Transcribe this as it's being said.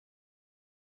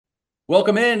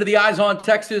Welcome into the Eyes on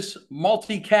Texas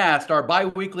multicast, our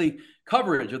bi-weekly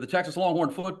coverage of the Texas Longhorn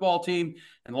football team.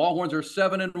 And the Longhorns are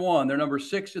 7-1. They're number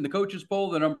 6 in the coaches poll.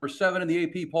 They're number 7 in the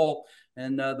AP poll.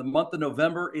 And the month of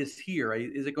November is here.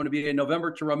 Is it going to be a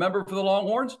November to remember for the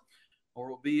Longhorns?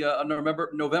 Or will it be a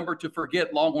November to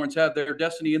forget? Longhorns have their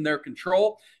destiny in their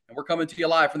control. And we're coming to you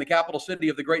live from the capital city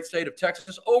of the great state of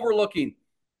Texas, overlooking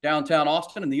downtown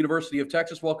Austin and the University of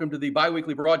Texas. Welcome to the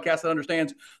bi-weekly broadcast that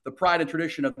understands the pride and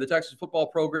tradition of the Texas football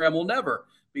program will never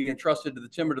be entrusted to the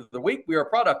timid of the week. We are a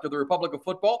product of the Republic of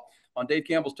Football on Dave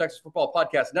Campbell's Texas Football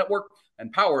Podcast Network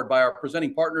and powered by our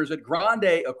presenting partners at Grande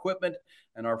Equipment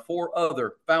and our 4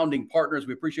 other founding partners.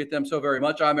 We appreciate them so very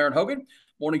much. I'm Aaron Hogan,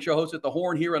 morning show host at The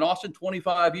Horn here in Austin,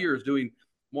 25 years doing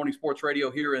morning sports radio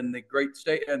here in the great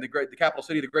state and the capital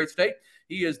city of the great state.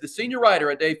 He is the senior writer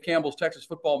at Dave Campbell's Texas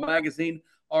Football Magazine,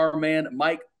 our man,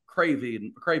 Mike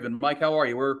Craven. Mike, how are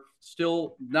you? We're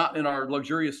still not in our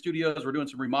luxurious studios. We're doing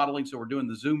some remodeling, so we're doing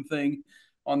the Zoom thing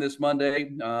on this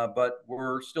Monday, but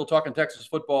we're still talking Texas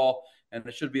football, and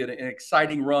it should be an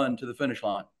exciting run to the finish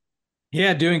line.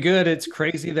 Yeah, doing good. It's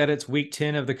crazy that it's week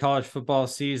 10 of the college football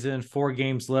season, 4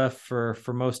 games left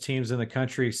for most teams in the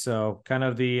country. So kind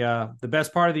of the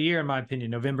best part of the year, in my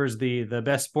opinion. November's the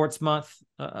best sports month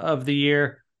of the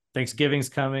year. Thanksgiving's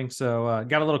coming. So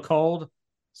got a little cold.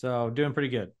 So doing pretty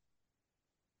good.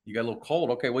 You got a little cold.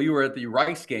 Okay. Well, you were at the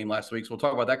Rice game last week, so we'll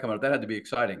talk about that coming up. That had to be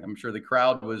exciting. I'm sure the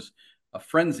crowd was a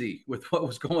frenzy with what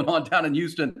was going on down in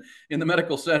Houston in the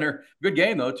medical center. Good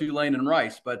game, though, Tulane and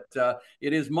Rice. But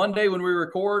it is Monday when we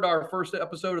record our first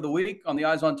episode of the week on the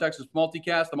Eyes on Texas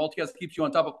multicast. The multicast keeps you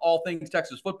on top of all things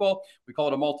Texas football. We call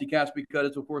it a multicast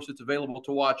because, of course, it's available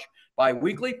to watch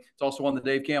bi-weekly. It's also on the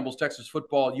Dave Campbell's Texas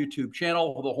Football YouTube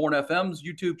channel, the Horn FM's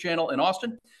YouTube channel in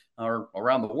Austin, or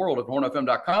around the world at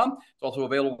hornfm.com. It's also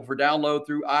available for download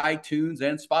through iTunes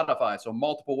and Spotify. So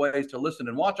multiple ways to listen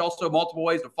and watch. Also multiple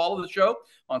ways to follow the show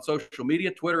on social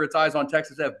media. Twitter, it's Eyes on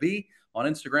Texas FB. On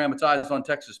Instagram, it's Eyes on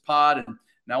Texas Pod. And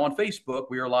now on Facebook,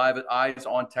 we are live at Eyes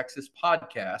on Texas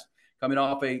Podcast, coming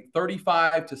off a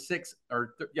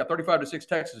 35-6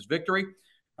 Texas victory.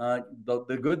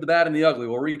 The good, the bad, and the ugly.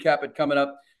 We'll recap it coming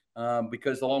up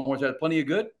because the Longhorns had plenty of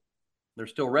good. There's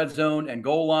still red zone and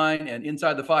goal line and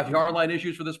inside the 5-yard line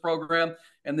issues for this program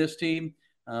and this team.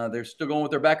 They're still going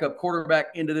with their backup quarterback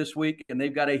into this week, and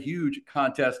they've got a huge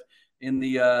contest in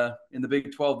the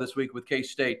Big 12 this week with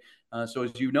K-State. So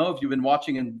as you know, if you've been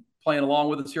watching and playing along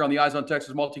with us here on the Eyes on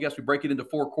Texas multicast, we break it into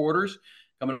 4 quarters.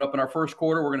 Coming up in our first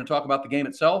quarter, we're going to talk about the game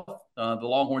itself. The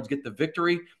Longhorns get the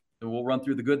victory. And we'll run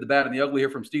through the good, the bad, and the ugly here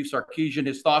from Steve Sarkisian,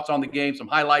 his thoughts on the game, some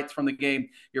highlights from the game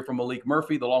here from Malik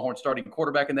Murphy, the Longhorn starting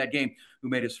quarterback in that game, who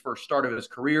made his first start of his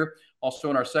career.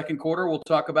 Also in our second quarter, we'll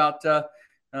talk about the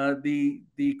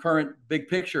current big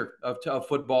picture of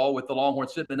football with the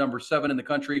Longhorns sitting at number 7 in the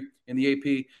country in the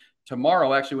AP.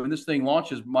 Tomorrow, actually, when this thing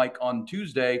launches, Mike, on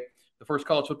Tuesday, the first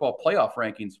college football playoff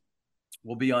rankings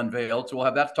will be unveiled. So we'll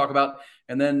have that to talk about.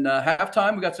 And then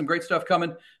halftime, we got some great stuff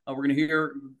coming. We're going to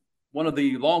hear one of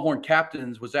the Longhorn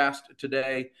captains was asked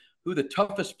today who the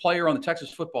toughest player on the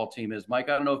Texas football team is. Mike,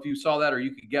 I don't know if you saw that or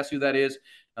you could guess who that is.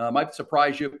 Might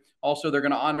surprise you. Also, they're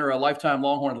going to honor a lifetime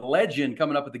Longhorn legend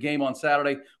coming up at the game on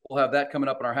Saturday. We'll have that coming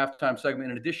up in our halftime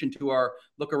segment, in addition to our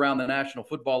look around the National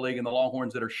Football League and the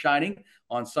Longhorns that are shining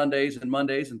on Sundays and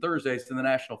Mondays and Thursdays in the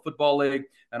National Football League.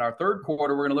 And our third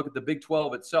quarter, we're going to look at the Big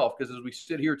 12 itself, because as we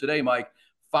sit here today, Mike,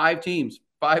 5 teams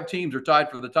are tied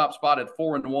for the top spot at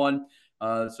 4-1.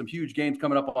 Some huge games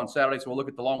coming up on Saturday, so we'll look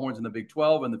at the Longhorns in the Big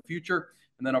 12 in the future.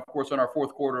 And then, of course, on our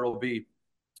fourth quarter, it'll be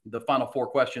the final 4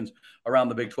 questions around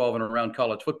the Big 12 and around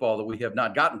college football that we have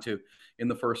not gotten to in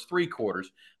the first 3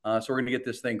 quarters. So we're going to get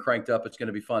this thing cranked up. It's going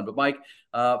to be fun. But, Mike,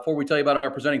 before we tell you about our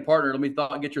presenting partner, let me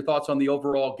get your thoughts on the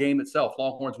overall game itself.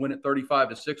 Longhorns win it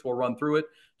 35-6. We'll run through it,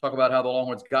 talk about how the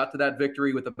Longhorns got to that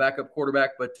victory with the backup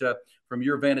quarterback. But from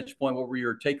your vantage point, what were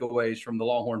your takeaways from the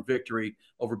Longhorn victory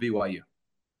over BYU?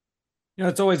 You know,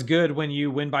 it's always good when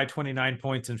you win by 29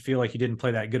 points and feel like you didn't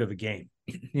play that good of a game.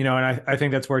 And I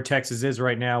think that's where Texas is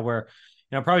right now, where,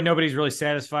 probably nobody's really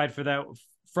satisfied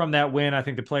from that win. I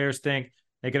think the players think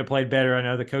they could have played better. I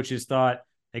know the coaches thought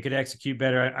they could execute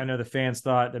better. I know the fans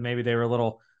thought that maybe they were a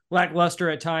little lackluster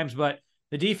at times, but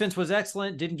the defense was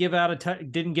excellent. Didn't give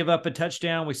up a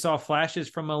touchdown. We saw flashes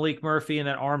from Malik Murphy and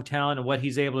that arm talent and what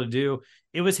he's able to do.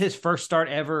 It was his first start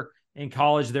ever in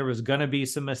college. There was going to be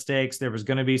some mistakes. There was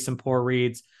going to be some poor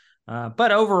reads.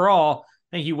 But overall,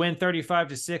 I think you win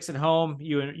 35-6 at home.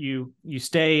 You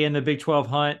stay in the Big 12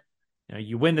 hunt.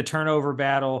 You win the turnover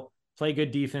battle, play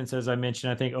good defense. As I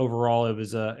mentioned, I think overall it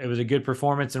was a good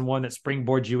performance and one that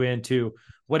springboards you into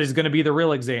what is going to be the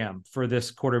real exam for this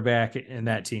quarterback and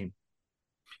that team.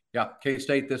 Yeah,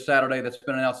 K-State this Saturday. That's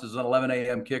been announced as an 11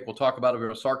 a.m. kick. We'll talk about it. We're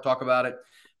going to start talk about it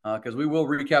because we will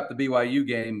recap the BYU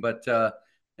game. But,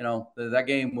 that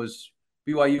game was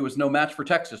BYU was no match for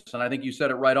Texas. And I think you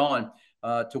said it right on.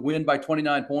 To win by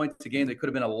 29 points, a game that could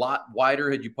have been a lot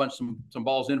wider had you punched some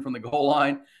balls in from the goal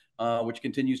line, which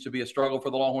continues to be a struggle for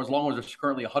the Longhorns. Longhorns are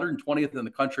currently 120th in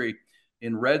the country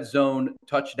in red zone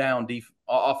touchdown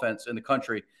offense in the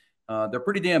country. They're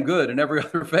pretty damn good in every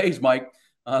other phase, Mike.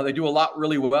 They do a lot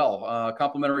really well.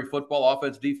 Complementary football,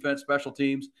 offense, defense, special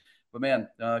teams. But man,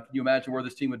 can you imagine where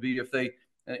this team would be if they?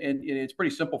 And it's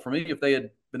pretty simple for me. If they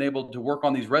had been able to work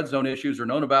on these red zone issues or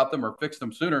known about them or fix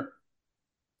them sooner,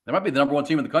 they might be the number one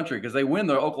team in the country because they win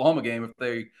the Oklahoma game if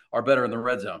they are better in the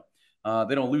red zone.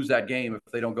 They don't lose that game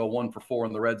if they don't go 1 for 4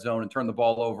 in the red zone and turn the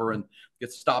ball over and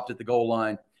get stopped at the goal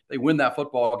line. They win that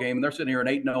football game, and they're sitting here an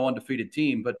 8-0 undefeated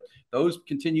team. But those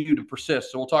continue to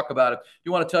persist. So we'll talk about it.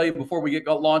 You want to tell you before we get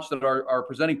launched that our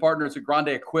presenting partners at Grande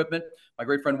Equipment, my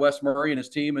great friend Wes Murray and his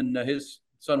team and his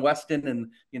son Weston and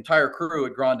the entire crew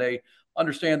at Grande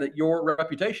understand that your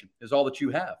reputation is all that you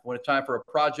have. When it's time for a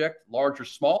project, large or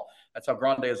small, that's how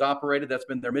Grande has operated. That's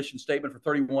been their mission statement for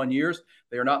 31 years.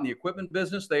 They are not in the equipment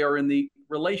business. They are in the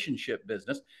relationship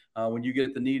business. When you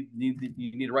get you need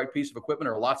the right piece of equipment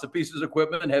or lots of pieces of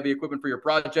equipment, heavy equipment for your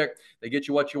project, they get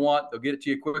you what you want. They'll get it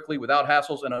to you quickly without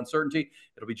hassles and uncertainty.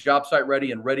 It'll be job site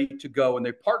ready and ready to go. And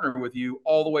they partner with you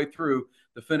all the way through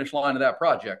the finish line of that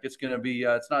project. It's going to be,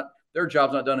 their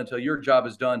job's not done until your job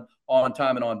is done on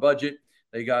time and on budget.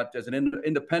 They got, as an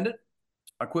independent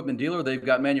equipment dealer, they've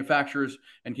got manufacturers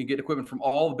and can get equipment from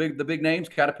all the big names: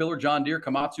 Caterpillar, John Deere,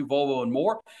 Komatsu, Volvo, and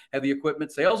more. Heavy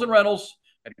equipment sales and rentals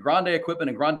at Grande Equipment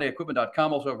and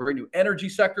GrandeEquipment.com. Also have a great new energy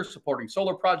sector supporting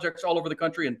solar projects all over the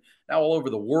country and now all over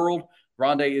the world.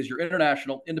 Grande is your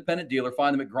international independent dealer.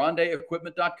 Find them at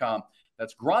GrandeEquipment.com.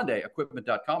 That's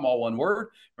GrandeEquipment.com, all one word.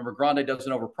 Remember, Grande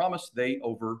doesn't overpromise, they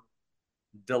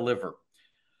over-deliver.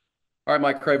 All right,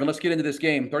 Mike Craven, let's get into this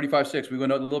game. 35-6. We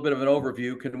went a little bit of an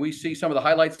overview. Can we see some of the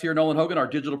highlights here? Nolan Hogan, our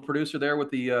digital producer there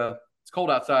with the it's cold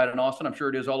outside in Austin. I'm sure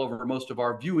it is all over most of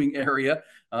our viewing area.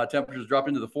 Temperatures drop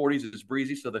into the 40s. It's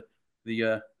breezy, so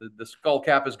the skull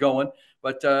cap is going.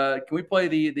 But can we play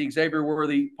the Xavier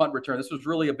Worthy punt return? This was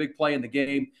really a big play in the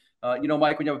game.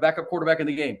 Mike, when you have a backup quarterback in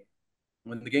the game,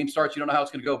 when the game starts, you don't know how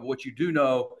it's going to go. But what you do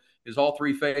know is all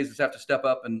three phases have to step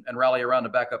up and rally around a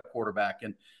backup quarterback.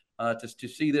 And to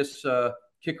see this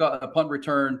kickoff, a punt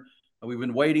return, we've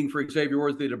been waiting for Xavier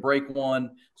Worthy to break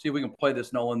one. See if we can play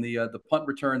this, Nolan. The punt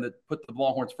return that put the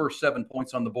Longhorns' first 7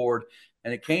 points on the board,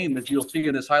 and it came, as you'll see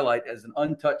in this highlight, as an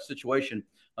untouched situation.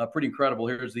 Pretty incredible.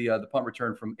 Here's the punt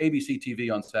return from ABC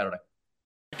TV on Saturday.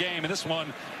 Game, and this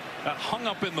one hung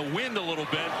up in the wind a little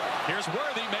bit. Here's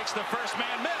Worthy, makes the first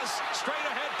man miss, straight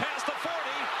ahead past the 40.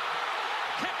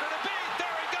 Kicker to beat.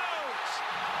 There he goes.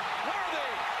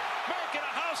 Worthy making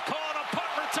a house call on a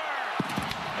punt return.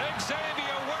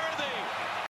 Xavier Worthy.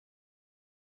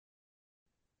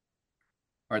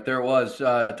 All right, there it was.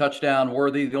 Touchdown,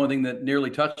 Worthy. The only thing that nearly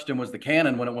touched him was the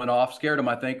cannon when it went off. Scared him,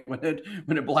 I think, when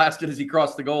it blasted as he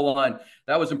crossed the goal line.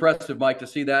 That was impressive, Mike, to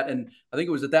see that. And I think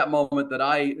it was at that moment that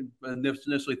I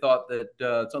initially thought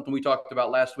that something we talked about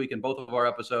last week in both of our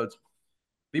episodes.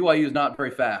 BYU is not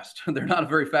very fast. They're not a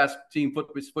very fast team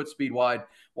foot speed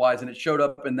wise, and it showed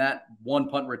up in that one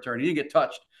punt return. He didn't get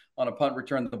touched on a punt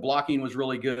return. The blocking was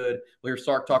really good. We'll hear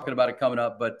Sark talking about it coming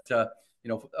up, but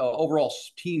overall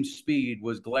team speed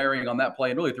was glaring on that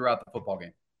play and really throughout the football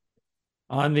game.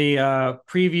 On the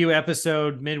preview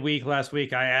episode midweek last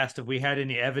week, I asked if we had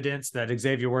any evidence that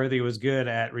Xavier Worthy was good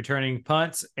at returning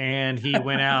punts, and he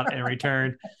went out and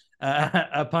returned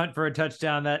a punt for a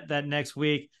touchdown that next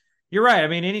week. You're right. I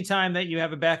mean, anytime that you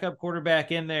have a backup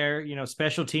quarterback in there,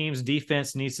 special teams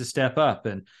defense needs to step up.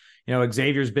 And,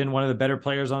 Xavier's been one of the better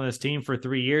players on this team for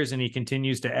 3 years, and he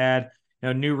continues to add,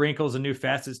 new wrinkles and new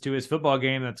facets to his football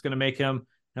game. That's going to make him,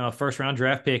 a first-round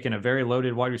draft pick in a very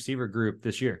loaded wide receiver group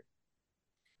this year.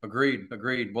 Agreed.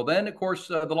 Well, then, of course,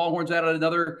 the Longhorns added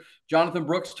another Jonathan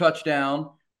Brooks touchdown.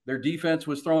 Their defense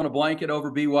was throwing a blanket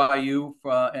over BYU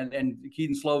and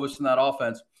Keaton Slovis in that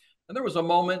offense. And there was a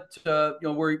moment,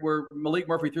 where Malik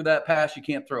Murphy threw that pass you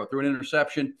can't throw. Threw an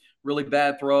interception, really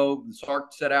bad throw.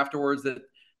 Sark said afterwards that,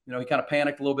 he kind of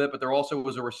panicked a little bit, but there also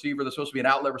was a receiver that's supposed to be an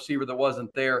outlet receiver that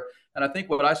wasn't there. And I think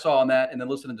what I saw on that, and then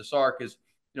listening to Sark, is,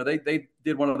 they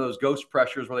did one of those ghost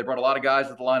pressures where they brought a lot of guys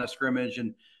at the line of scrimmage.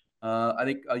 And I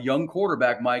think a young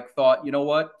quarterback, Mike, thought, you know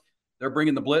what? They're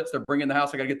bringing the blitz. They're bringing the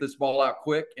house. I got to get this ball out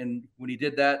quick. And when he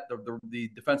did that, the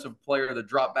defensive player that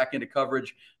dropped back into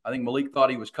coverage, I think Malik thought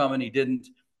he was coming. He didn't.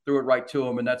 Threw it right to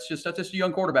him. And that's just a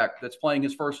young quarterback that's playing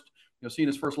his first, seeing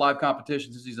his first live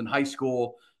competition since he's in high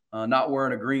school. not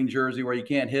wearing a green jersey where you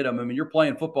can't hit them. I mean, you're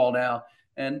playing football now.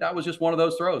 And that was just one of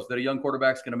those throws that a young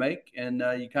quarterback's going to make, and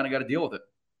you kind of got to deal with it.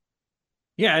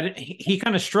 Yeah, he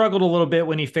kind of struggled a little bit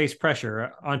when he faced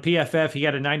pressure. On PFF, he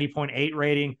got a 90.8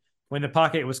 rating. When the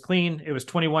pocket was clean, it was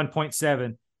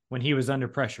 21.7 when he was under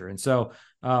pressure. And so,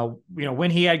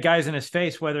 when he had guys in his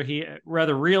face, whether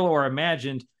real or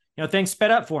imagined, things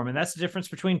sped up for him. And that's the difference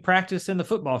between practice and the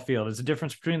football field. It's the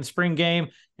difference between the spring game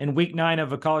and week 9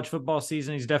 of a college football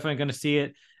season. He's definitely going to see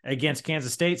it against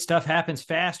Kansas State. Stuff happens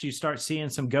fast. You start seeing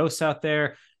some ghosts out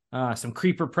there, some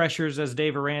creeper pressures, as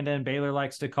Dave Aranda and Baylor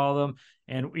likes to call them.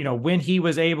 And, when he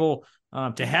was able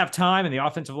to have time and the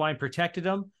offensive line protected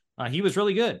him, he was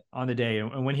really good on the day.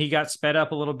 And when he got sped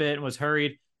up a little bit and was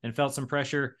hurried and felt some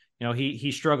pressure,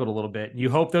 he struggled a little bit. You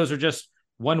hope those are just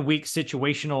 1 week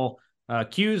situational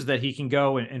cues that he can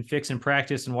go and fix in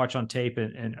practice and watch on tape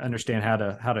and understand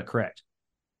how to correct.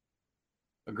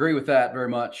 Agree with that very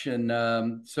much.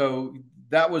 And so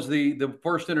that was the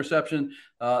first interception.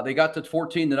 They got to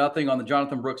 14-0 on the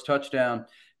Jonathan Brooks touchdown.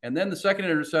 And then the second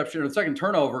interception, or the second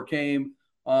turnover, came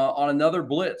on another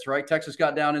blitz, right? Texas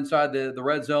got down inside the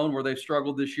red zone where they've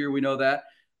struggled this year. We know that.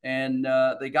 And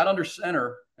they got under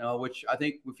center, which I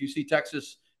think if you see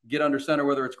Texas get under center,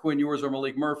 whether it's Quinn Ewers or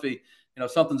Malik Murphy,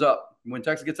 something's up. When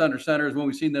Texas gets under center is when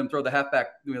we've seen them throw the halfback,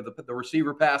 the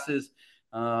receiver passes.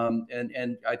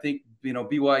 And I think,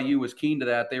 BYU was keen to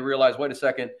that. They realized, wait a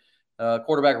second,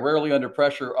 quarterback rarely under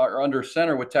pressure or under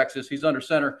center with Texas. He's under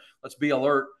center. Let's be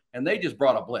alert. And they just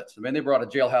brought a blitz. I mean, they brought a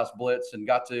jailhouse blitz and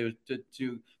got to it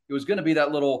was going to be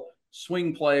that little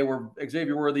swing play where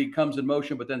Xavier Worthy comes in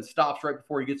motion, but then stops right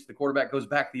before he gets to the quarterback, goes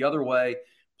back the other way,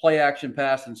 play action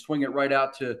pass, and swing it right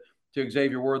out to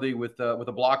Xavier Worthy with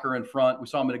a blocker in front. We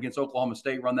saw him against Oklahoma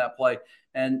State run that play.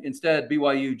 And instead,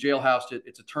 BYU jailhoused it.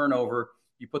 It's a turnover.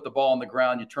 You put the ball on the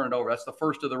ground, you turn it over. That's the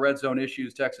first of the red zone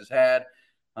issues Texas had.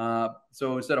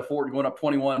 So instead of going up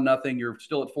 21-0, you're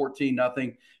still at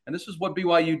 14-0. And this is what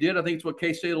BYU did. I think it's what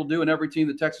K-State will do in every team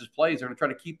that Texas plays. They're going to try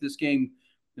to keep this game,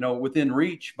 within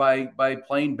reach by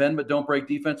playing bend but don't break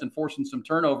defense and forcing some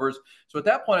turnovers. So at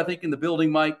that point, I think in the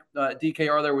building, Mike,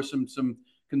 DKR, there was some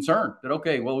concern that,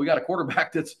 okay, well, we got a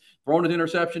quarterback that's thrown an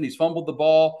interception. He's fumbled the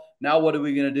ball. Now what are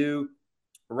we going to do?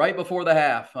 Right before the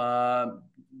half,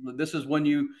 this is when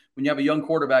you have a young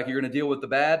quarterback, you're going to deal with the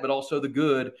bad, but also the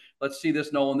good. Let's see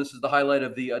this, Nolan. This is the highlight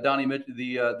of the Adonai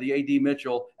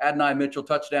Mitchell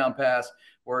touchdown pass,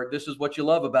 where this is what you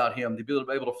love about him, to be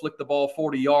able to flick the ball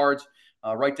 40 yards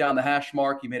right down the hash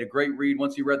mark. He made a great read.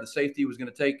 Once he read the safety, he was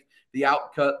going to take the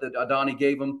out cut that Adonai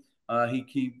gave him.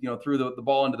 He threw the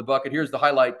ball into the bucket. Here's the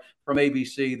highlight from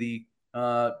ABC, the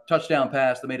touchdown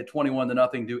pass that made it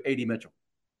 21-0 to A.D. Mitchell.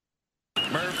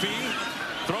 Murphy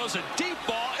throws a deep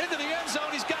ball into the end zone.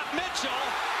 He's got Mitchell,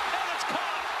 and it's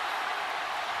caught.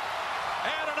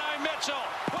 Adonai Mitchell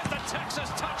with the Texas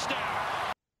touchdown.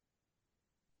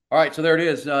 All right, so there it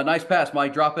is. Nice pass,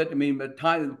 Mike. Drop it. I mean,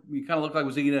 time, you kind of looked like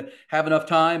was he going to have enough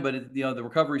time, but the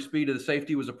recovery speed of the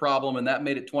safety was a problem, and that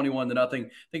made it 21-0. I think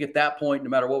at that point, no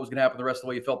matter what was going to happen the rest of the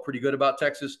way, you felt pretty good about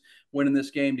Texas winning this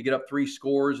game to get up 3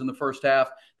 scores in the first half.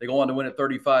 They go on to win it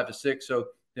 35-6. So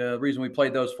the reason we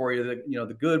played those for you,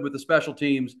 the good with the special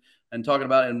teams and talking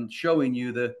about and showing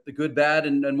you the good, bad,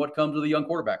 and what comes with a young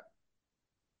quarterback.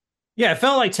 Yeah, it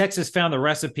felt like Texas found the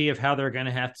recipe of how they're going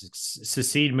to have to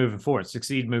succeed moving forward.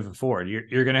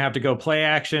 You're going to have to go play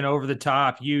action over the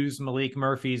top, use Malik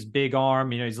Murphy's big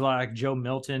arm. He's a lot like Joe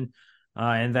Milton,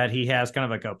 and that he has kind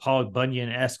of like a Paul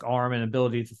Bunyan-esque arm and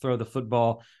ability to throw the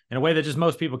football in a way that just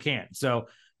most people can't. So,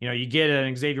 you get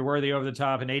an Xavier Worthy over the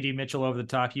top, an A.D. Mitchell over the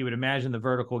top. You would imagine the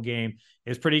vertical game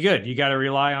is pretty good. You got to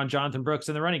rely on Jonathan Brooks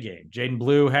in the running game. Jaden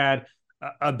Blue had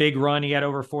a big run. He had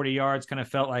over 40 yards, kind of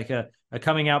felt like a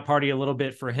coming out party a little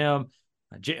bit for him.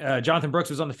 Jonathan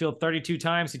Brooks was on the field 32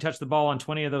 times. He touched the ball on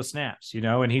 20 of those snaps,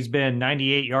 and he's been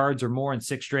 98 yards or more in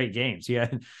 6 straight games. He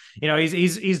had,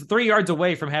 he's 3 yards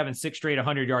away from having 6 straight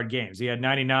 100-yard games. He had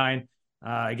 99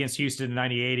 against Houston and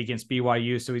 98 against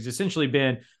BYU. So he's essentially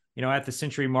been, at the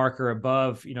century marker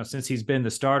above, since he's been the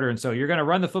starter. And so you're going to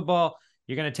run the football.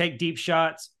 You're going to take deep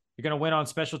shots. You're going to win on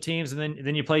special teams, and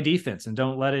then you play defense and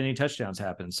don't let any touchdowns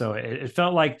happen. So it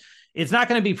felt like it's not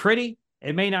going to be pretty.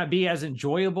 It may not be as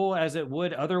enjoyable as it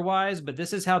would otherwise, but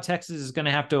this is how Texas is going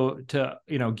to have to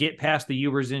get past the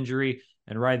Ewers injury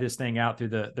and ride this thing out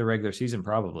through the regular season,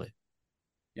 probably.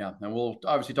 Yeah, and we'll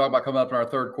obviously talk about coming up in our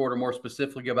third quarter, more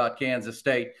specifically about Kansas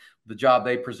State, the job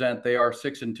they present. They are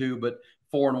 6-2, but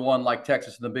 4-1 like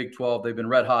Texas in the Big 12. They've been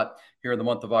red hot here in the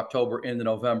month of October into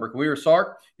November. Can we hear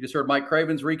Sark? You just heard Mike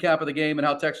Craven's recap of the game and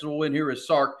how Texas will win. Here is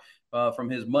Sark from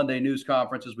his Monday news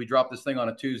conference as we drop this thing on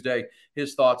a Tuesday.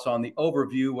 His thoughts on the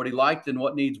overview, what he liked and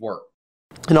what needs work.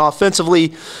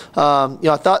 Offensively,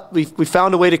 I thought we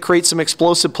found a way to create some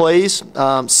explosive plays.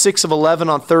 6 of 11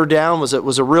 on third down was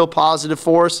a real positive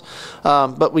for us.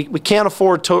 But we can't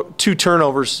afford 2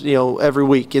 turnovers, every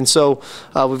week. And so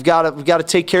we've got to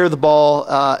take care of the ball.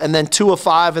 And then 2 of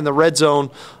 5 in the red zone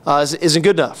isn't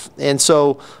good enough. And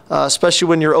so especially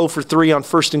when you're 0 for 3 on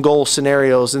first and goal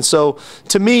scenarios. And so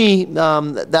to me,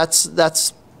 that's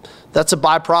a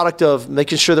byproduct of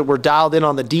making sure that we're dialed in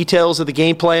on the details of the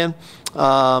game plan,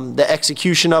 the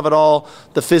execution of it all,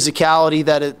 the physicality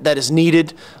that is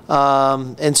needed,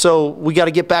 and so we got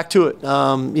to get back to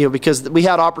it. Because we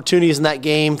had opportunities in that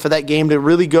game for that game to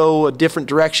really go a different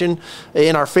direction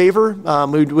in our favor.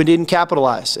 We didn't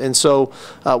capitalize, and so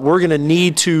we're going to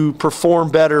need to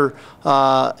perform better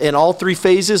in all 3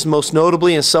 phases, most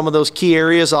notably in some of those key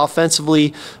areas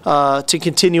offensively, to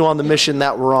continue on the mission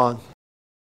that we're on.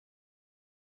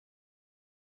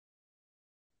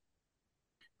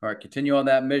 All right, continue on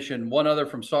that mission. One other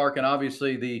from Sark, and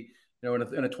obviously in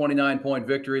a 29-point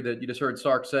victory that you just heard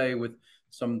Sark say with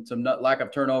some lack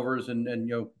of turnovers and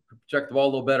check the ball a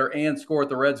little better and score at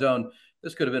the red zone.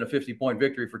 This could have been a 50-point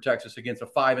victory for Texas against a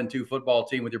 5-2 football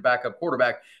team with your backup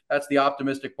quarterback. That's the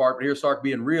optimistic part. But here's Sark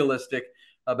being realistic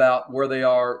about where they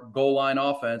are. Goal line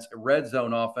offense, red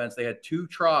zone offense. They had 2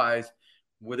 tries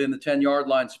within the 10-yard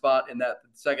line spot in that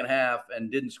second half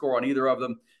and didn't score on either of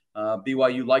them.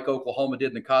 BYU, like Oklahoma did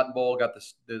in the Cotton Bowl, got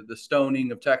the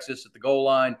stoning of Texas at the goal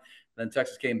line. Then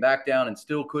Texas came back down and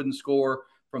still couldn't score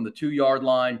from the 2-yard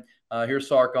line. Here's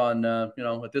Sark on,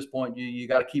 at this point, you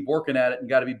got to keep working at it and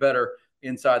got to be better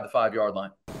inside the 5-yard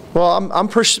line. Well, I'm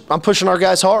pushing our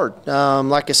guys hard.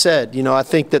 Like I said, I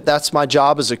think that's my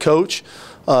job as a coach,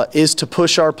 is to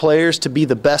push our players to be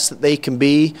the best that they can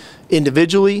be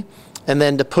individually, and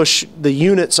then to push the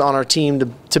units on our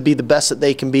team to be the best that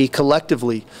they can be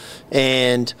collectively.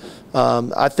 And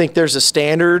I think there's a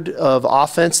standard of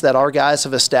offense that our guys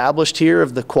have established here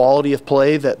of the quality of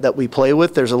play that we play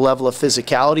with. There's a level of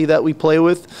physicality that we play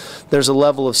with. There's a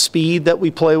level of speed that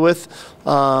we play with.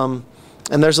 And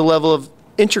there's a level of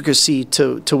intricacy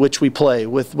to which we play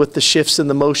with the shifts and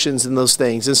the motions and those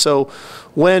things. And so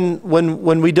when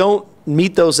we don't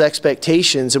meet those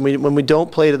expectations and when we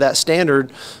don't play to that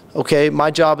standard, okay,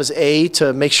 my job is A,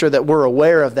 to make sure that we're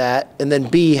aware of that, and then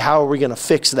B, how are we going to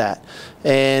fix that?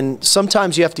 And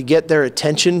sometimes you have to get their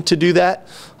attention to do that.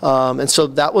 And so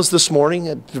that was this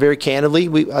morning, very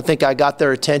candidly. I think I got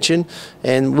their attention,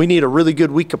 and we need a really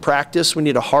good week of practice. We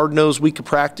need a hard-nosed week of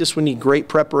practice. We need great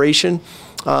preparation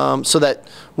so that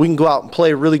we can go out and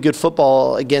play really good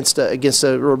football against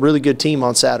a really good team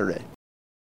on Saturday.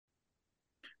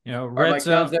 Red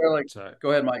zone. Go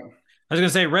ahead, Mike. I was going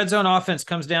to say red zone offense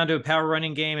comes down to a power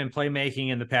running game and playmaking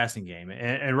in the passing game.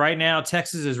 And right now,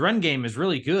 Texas's run game is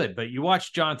really good, but you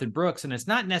watch Jonathan Brooks, and it's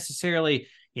not necessarily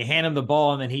you hand him the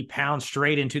ball and then he pounds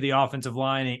straight into the offensive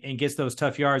line and gets those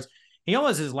tough yards. He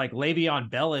almost is like Le'Veon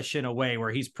Bell-ish in a way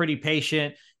where he's pretty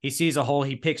patient. He sees a hole,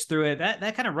 he picks through it.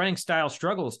 That kind of running style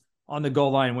struggles on the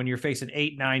goal line when you're facing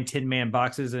 8, 9, 10-man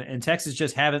boxes. And Texas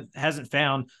just hasn't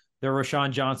found the Rashawn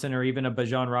Johnson or even a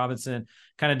Bijan Robinson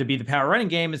kind of to be the power running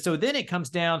game. And so then it comes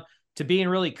down to being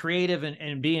really creative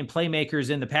and being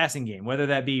playmakers in the passing game, whether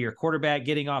that be your quarterback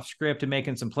getting off script and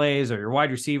making some plays or your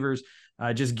wide receivers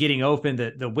just getting open.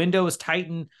 The window is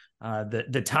tightened.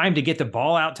 The time to get the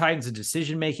ball out tightens. The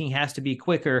decision-making has to be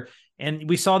quicker. And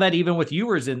we saw that even with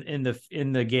Ewers in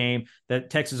the game that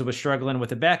Texas was struggling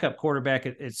with a backup quarterback.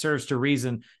 It serves to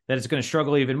reason that it's going to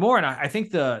struggle even more. And I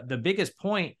think the biggest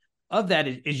point of that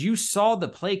is you saw the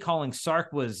play calling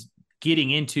Sark was getting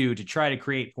into to try to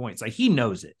create points. Like, he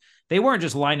knows it. They weren't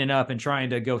just lining up and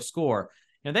trying to go score.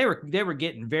 They were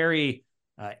getting very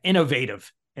innovative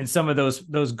in some of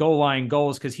those goal line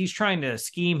goals because he's trying to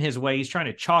scheme his way. He's trying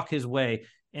to chalk his way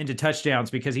into touchdowns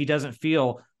because he doesn't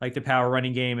feel like the power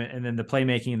running game and then the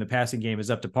playmaking and the passing game is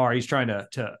up to par. He's trying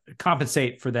to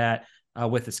compensate for that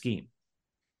with the scheme.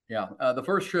 Yeah, the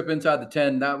first trip inside the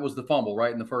 10, that was the fumble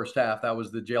right in the first half. That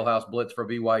was the jailhouse blitz for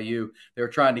BYU. They were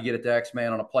trying to get it to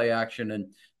X-Man on a play action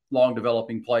and long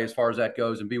developing play as far as that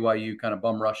goes, and BYU kind of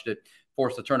bum rushed it,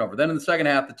 forced the turnover. Then in the second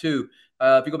half, the 2,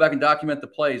 if you go back and document the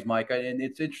plays, Mike, and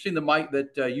it's interesting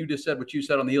that you just said what you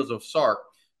said on the heels of Sark,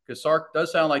 because Sark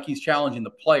does sound like he's challenging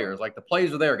the players. Like, the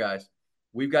plays are there, guys.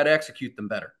 We've got to execute them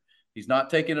better. He's not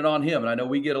taking it on him. And I know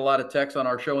we get a lot of texts on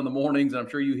our show in the mornings, and I'm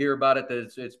sure you hear about it,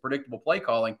 that it's predictable play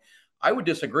calling. I would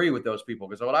disagree with those people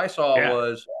because what I saw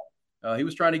was he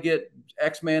was trying to get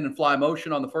X-Man and fly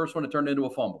motion on the first one. It turned into a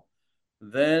fumble.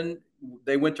 Then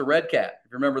they went to Red Cat.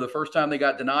 If you remember, the first time they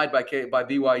got denied by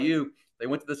BYU, they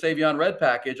went to the Savion Red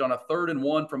package on a 3rd and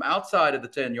 1 from outside of the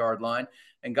 10-yard line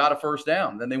and got a first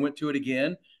down. Then they went to it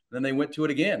again. Then they went to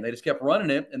it again. They just kept running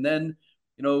it. And then,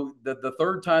 the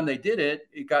third time they did it,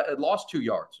 it lost 2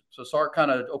 yards. So Sark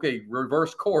kind of,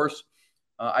 reverse course.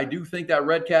 I do think that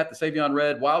Red Cat, the Savion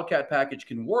Red Wildcat package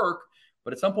can work,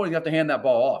 but at some point, you have to hand that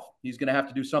ball off. He's going to have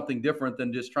to do something different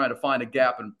than just trying to find a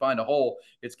gap and find a hole.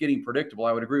 It's getting predictable.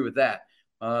 I would agree with that.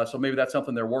 So maybe that's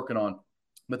something they're working on.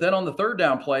 But then on the 3rd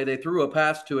down play, they threw a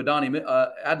pass to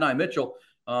Adonai Mitchell.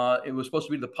 It was supposed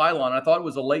to be the pylon. I thought it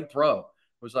was a late throw.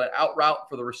 It was an out route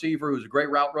for the receiver, who's a great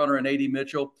route runner, in A.D.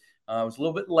 Mitchell. It was a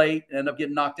little bit late and ended up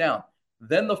getting knocked down.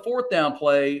 Then the 4th down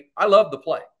play, I love the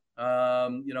play.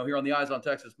 Here on the Eyes on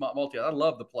Texas multi, I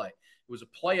love the play. It was a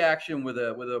play action with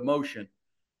a motion.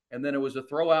 And then it was a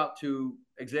throw out to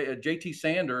JT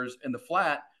Sanders in the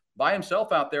flat by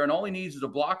himself out there. And all he needs is a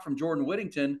block from Jordan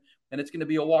Whittington, and it's going to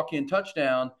be a walk-in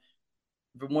touchdown.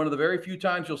 From one of the very few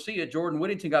times you'll see it, Jordan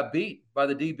Whittington got beat by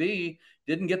the DB,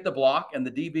 didn't get the block, and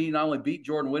the DB not only beat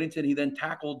Jordan Whittington, he then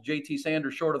tackled JT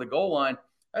Sanders short of the goal line.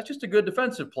 That's just a good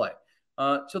defensive play.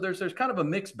 So there's kind of a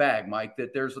mixed bag, Mike,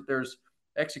 that there's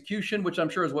execution, which I'm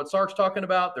sure is what Sark's talking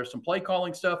about. There's some play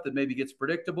calling stuff that maybe gets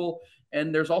predictable.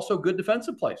 And there's also good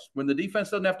defensive plays when the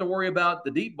defense doesn't have to worry about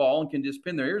the deep ball and can just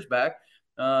pin their ears back,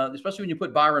 especially when you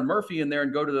put Byron Murphy in there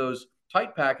and go to those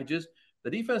tight packages.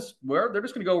 The defense, they're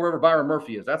just going to go wherever Byron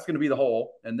Murphy is. That's going to be the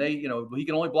hole. And he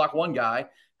can only block one guy.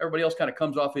 Everybody else kind of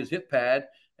comes off his hip pad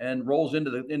and rolls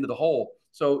into the hole.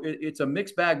 So it's a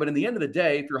mixed bag. But in the end of the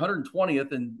day, if you're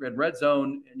 120th in red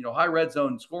zone, high red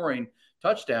zone scoring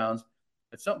touchdowns,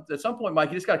 at some point, Mike,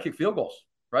 you just got to kick field goals,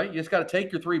 right? You just got to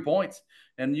take your 3 points.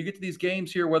 And you get to these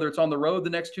games here, whether it's on the road the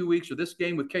next 2 weeks or this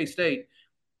game with K-State,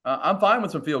 I'm fine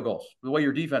with some field goals, the way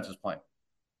your defense is playing.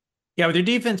 Yeah, with your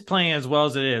defense playing as well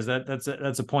as it is,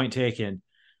 that's a point taken.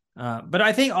 But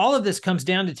I think all of this comes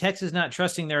down to Texas not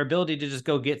trusting their ability to just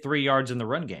go get 3 yards in the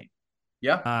run game.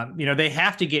 Yeah. They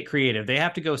have to get creative. They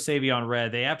have to go Savion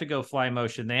Red. They have to go fly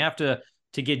motion. They have to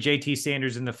get JT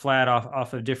Sanders in the flat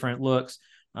off of different looks.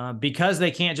 Because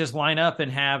they can't just line up and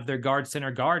have their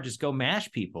center guard just go mash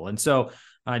people. And so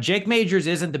Jake Majors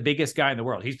isn't the biggest guy in the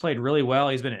world. He's played really well.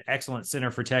 He's been an excellent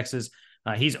center for Texas.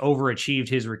 He's overachieved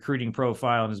his recruiting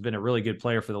profile and has been a really good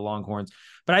player for the Longhorns.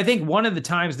 But I think one of the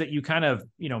times that you kind of,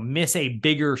 miss a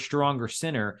bigger, stronger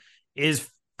center is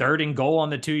 3rd and goal on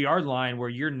the 2-yard line, where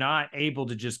you're not able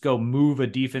to just go move a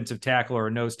defensive tackle or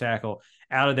a nose tackle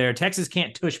out of there. Texas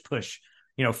can't tush push.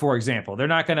 For example, they're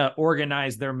not going to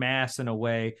organize their mass in a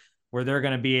way where they're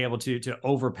going to be able to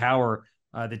overpower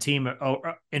the team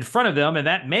in front of them. And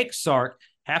that makes Sark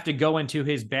have to go into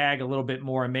his bag a little bit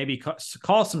more and maybe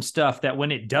call some stuff that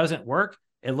when it doesn't work,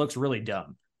 it looks really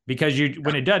dumb. Because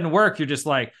when it doesn't work, you're just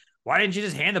like, why didn't you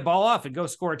just hand the ball off and go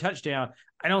score a touchdown?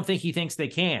 I don't think he thinks they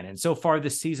can. And so far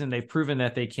this season, they've proven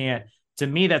that they can't. To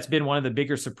me, that's been one of the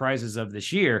bigger surprises of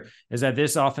this year, is that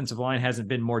this offensive line hasn't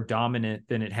been more dominant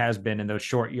than it has been in those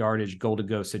short yardage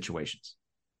goal-to-go situations.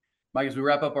 Mike, as we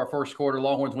wrap up our first quarter,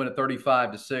 Longhorns win at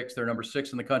 35-6. They're number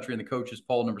 6 in the country in the coaches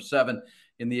poll, number 7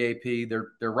 in the AP.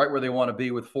 They're right where they want to be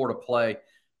with 4 to play.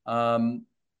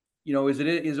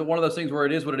 Is it one of those things where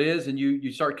it is what it is, and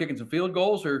you start kicking some field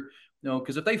goals, or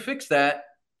because if they fix that,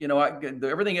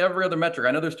 every other metric.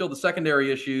 I know there's still the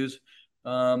secondary issues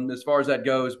as far as that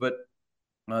goes, but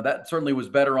that certainly was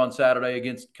better on Saturday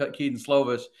against Keaton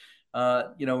Slovis.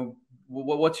 Are you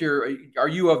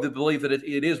of the belief that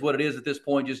it is what it is at this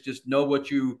point? Just know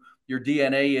what your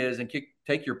DNA is and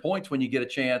take your points when you get a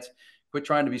chance. Quit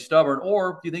trying to be stubborn.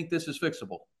 Or do you think this is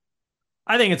fixable?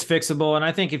 I think it's fixable. And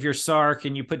I think if you're Sark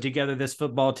and you put together this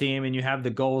football team and you have the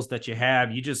goals that you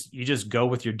have, you just go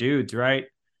with your dudes, right?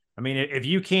 I mean, if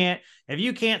you can't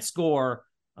score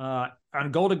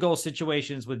on goal-to-goal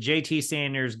situations with JT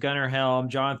Sanders, Gunnar Helm,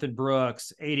 Jonathan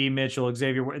Brooks, A.D. Mitchell,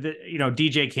 Xavier,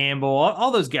 DJ Campbell,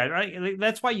 all those guys, right?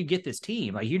 That's why you get this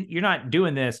team. Like you're not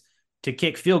doing this to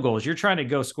kick field goals. You're trying to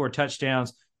go score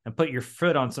touchdowns and put your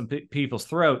foot on some people's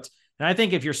throats. And I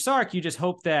think if you're Sark, you just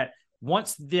hope that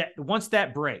once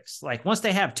that breaks, like once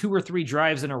they have 2 or 3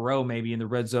 drives in a row, maybe in the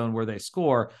red zone where they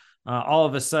score, all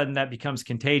of a sudden that becomes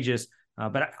contagious.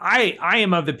 But I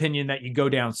am of the opinion that you go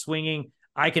down swinging.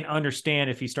 I can understand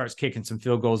if he starts kicking some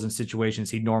field goals in situations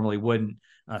he normally wouldn't,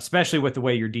 especially with the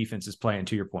way your defense is playing,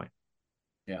 to your point.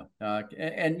 Yeah.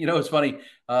 And it's funny.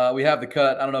 We have the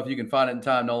cut. I don't know if you can find it in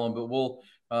time, Nolan, but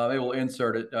maybe we'll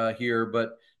insert it here,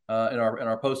 but in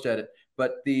our post edit.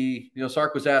 But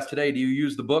Sark was asked today, do you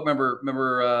use the book?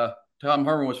 Remember Tom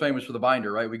Herman was famous for the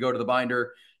binder, right? We go to the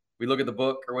binder, we look at the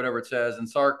book or whatever it says. And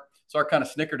Sark Sark kind of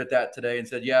snickered at that today and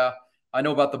said, yeah, I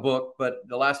know about the book, but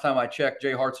the last time I checked,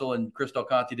 Jay Hartzell and Chris Del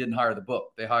Conte didn't hire the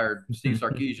book. They hired Steve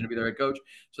Sarkisian to be their head coach.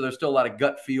 So there's still a lot of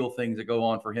gut feel things that go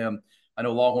on for him. I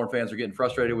know Longhorn fans are getting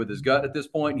frustrated with his gut at this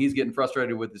point. He's getting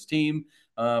frustrated with his team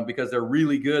because they're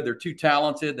really good. They're too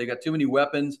talented. They got too many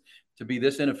weapons to be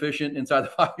this inefficient inside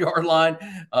the 5-yard line.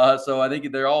 So I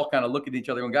think they're all kind of looking at each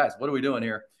other going, guys, what are we doing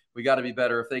here? We got to be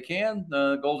better. If they can,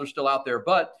 goals are still out there.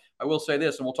 But I will say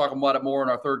this, and we'll talk about it more in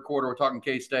our third quarter. We're talking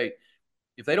K-State.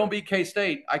 If they don't beat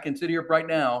K-State, I can sit here right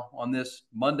now on this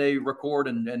Monday record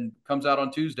and comes out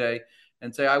on Tuesday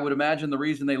and say I would imagine the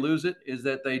reason they lose it is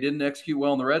that they didn't execute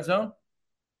well in the red zone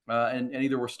and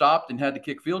either were stopped and had to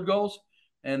kick field goals.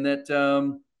 And that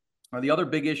the other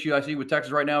big issue I see with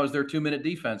Texas right now is their 2-minute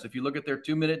defense. If you look at their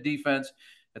 2-minute defense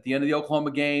at the end of the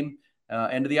Oklahoma game,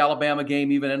 end of the Alabama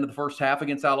game, even end of the first half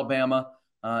against Alabama,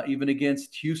 even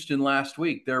against Houston last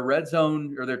week, their red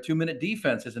zone or their 2-minute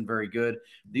defense isn't very good.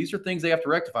 These are things they have to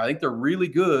rectify. I think they're really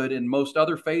good in most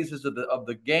other phases of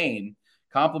the game,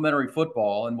 complementary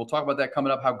football, and we'll talk about that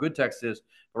coming up, how good Texas is.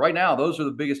 But right now, those are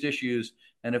the biggest issues,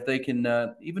 and if they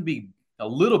can even be a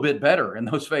little bit better in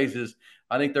those phases,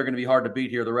 I think they're going to be hard to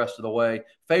beat here the rest of the way.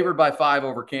 Favored by 5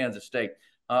 over Kansas State.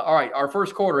 All right, our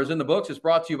first quarter is in the books. It's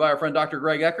brought to you by our friend Dr.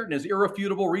 Greg Eckert and his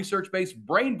irrefutable research-based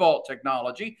brain vault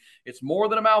technology. It's more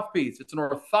than a mouthpiece. It's an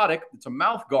orthotic. It's a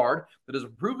mouth guard that is a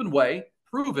proven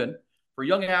for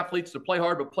young athletes to play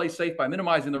hard but play safe by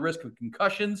minimizing the risk of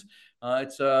concussions.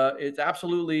 It's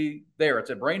absolutely there. It's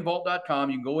at brainvault.com.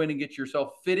 You can go in and get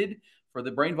yourself fitted for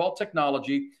the Brain Vault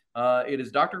technology. It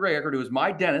is Dr. Greg Eckert, who is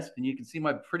my dentist, and you can see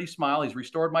my pretty smile. He's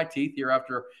restored my teeth here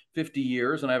after 50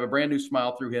 years, and I have a brand new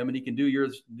smile through him, and he can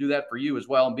do that for you as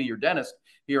well and be your dentist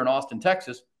here in Austin,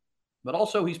 Texas. But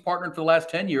also, he's partnered for the last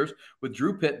 10 years with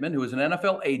Drew Pittman, who is an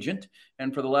NFL agent.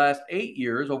 And for the last 8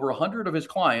 years, over 100 of his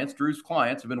clients, Drew's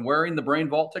clients, have been wearing the Brain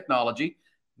Vault technology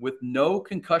with no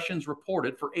concussions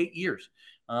reported for 8 years.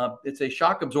 It's a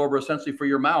shock absorber essentially for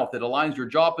your mouth. It aligns your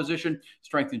jaw position,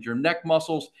 strengthens your neck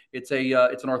muscles. It's an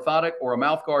orthotic or a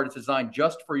mouth guard. It's designed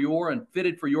just for and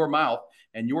fitted for your mouth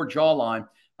and your jawline.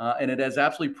 And it has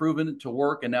absolutely proven to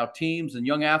work. And now teams and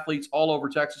young athletes all over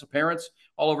Texas, parents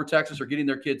all over Texas are getting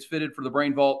their kids fitted for the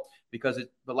Brain Vault because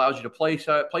it allows you to play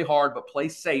hard but play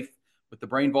safe with the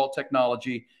Brain Vault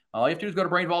technology. All you have to do is go to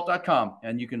brainvault.com,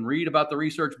 and you can read about the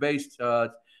research-based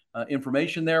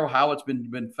information there, how it's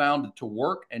been found to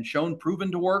work and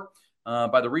proven to work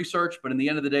by the research. But in the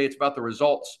end of the day, it's about the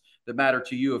results that matter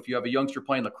to you. If you have a youngster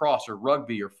playing lacrosse or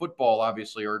rugby or football,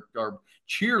 obviously, or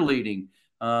cheerleading,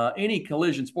 any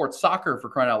collision sports, soccer for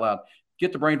crying out loud,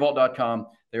 get to brainvault.com.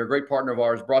 They're a great partner of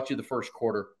ours, brought you the first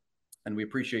quarter, and we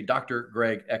appreciate Dr.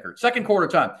 Greg Eckert. Second quarter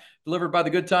time, delivered by the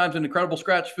Good Times and Incredible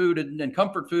Scratch Food and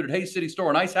Comfort Food at Hayes City Store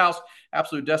and Ice House,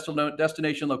 absolute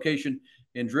destination location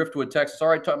in Driftwood, Texas. All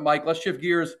right, Mike, let's shift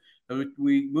gears.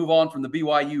 We move on from the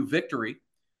BYU victory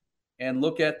and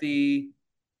look at the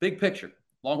big picture.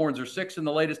 Longhorns are 6 in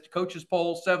the latest coaches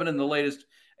poll, 7 in the latest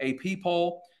AP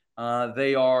poll.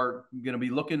 They are going to be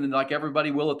looking like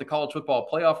everybody will at the college football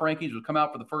playoff rankings. Will come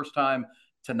out for the first time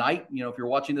tonight. You know, if you're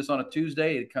watching this on a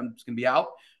Tuesday, it's going to be out.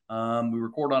 We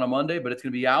record on a Monday, but it's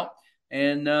going to be out.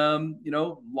 And,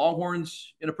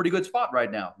 Longhorns in a pretty good spot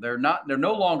right now. They're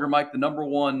no longer, Mike, the number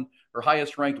one or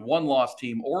highest ranked one-loss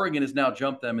team. Oregon has now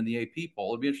jumped them in the AP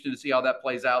poll. It'll be interesting to see how that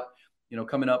plays out,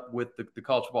 coming up with the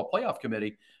college football playoff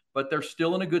committee. But they're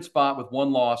still in a good spot with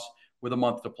one loss with a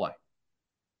month to play.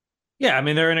 Yeah, I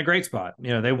mean, they're in a great spot.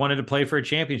 They wanted to play for a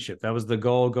championship. That was the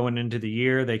goal going into the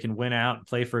year. They can win out and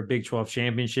play for a Big 12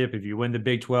 championship. If you win the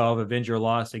Big 12, avenge your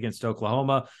loss against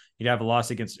Oklahoma, you'd have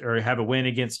a win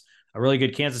against a really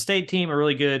good Kansas State team, a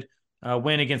really good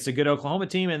win against a good Oklahoma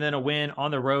team, and then a win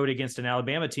on the road against an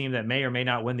Alabama team that may or may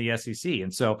not win the SEC.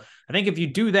 And so I think if you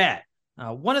do that,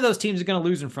 one of those teams is going to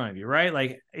lose in front of you,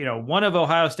 right? One of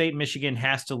Ohio State and Michigan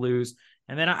has to lose.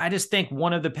 And then I just think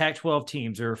one of the Pac-12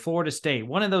 teams or Florida State,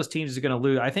 one of those teams is going to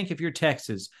lose. I think if you're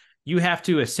Texas, you have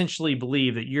to essentially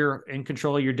believe that you're in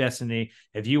control of your destiny.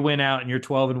 If you win out and you're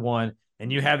 12-1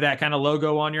 and you have that kind of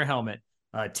logo on your helmet,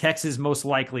 Texas most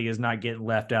likely is not getting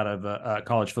left out of a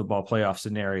college football playoff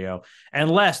scenario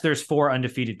unless there's 4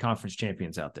 undefeated conference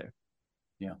champions out there.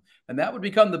 Yeah, and that would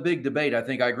become the big debate. I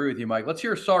think I agree with you, Mike. Let's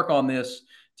hear Sark on this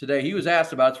today. He was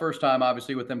asked about his first time,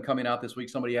 obviously, with them coming out this week.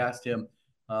 Somebody asked him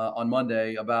on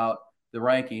Monday about the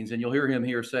rankings, and you'll hear him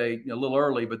here say a little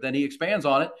early, but then he expands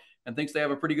on it and thinks they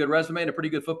have a pretty good resume and a pretty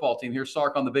good football team. Here's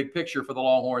Sark on the big picture for the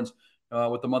Longhorns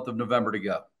with the month of November to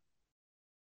go.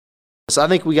 So I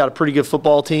think we got a pretty good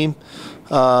football team,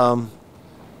 and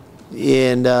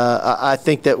I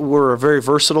think that we're a very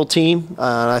versatile team. And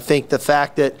I think the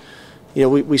fact that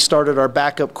we started our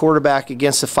backup quarterback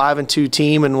against a 5-2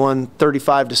 team and won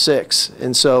 35-6.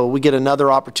 And so we get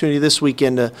another opportunity this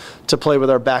weekend to play with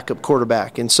our backup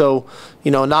quarterback. And so,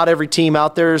 not every team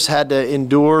out there has had to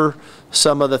endure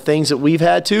some of the things that we've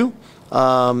had to.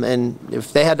 And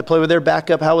if they had to play with their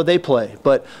backup, how would they play?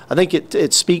 But I think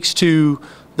it speaks to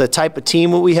the type of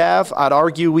team that we have. I'd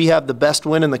argue we have the best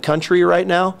win in the country right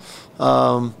now.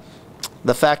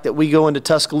 The fact that we go into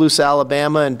Tuscaloosa,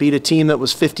 Alabama, and beat a team that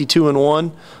was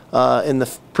 52-1 in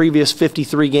the previous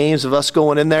 53 games of us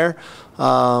going in there,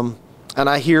 and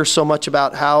I hear so much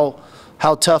about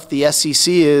how tough the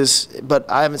SEC is, but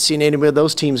I haven't seen any of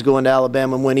those teams go into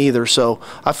Alabama and win either. So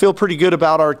I feel pretty good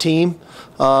about our team,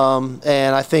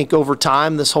 and I think over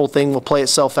time this whole thing will play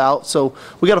itself out. So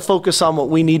we got to focus on what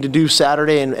we need to do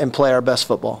Saturday and play our best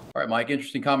football. All right, Mike,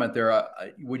 interesting comment there.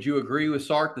 Would you agree with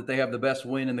Sark that they have the best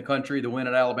win in the country, the win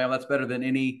at Alabama? That's better than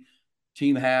any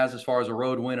team has as far as a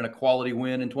road win and a quality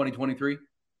win in 2023?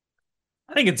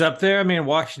 I think it's up there. I mean,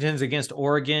 Washington's against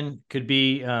Oregon could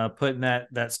be put in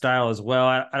that style as well.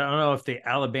 I don't know if the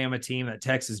Alabama team that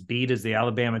Texas beat is the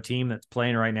Alabama team that's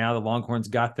playing right now. The Longhorns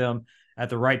got them at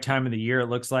the right time of the year, it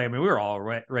looks like. I mean, we were all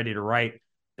ready to write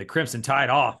the Crimson Tide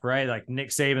off, right? Like Nick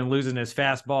Saban losing his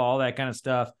fastball, all that kind of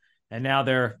stuff. And now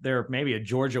they're maybe a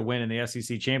Georgia win in the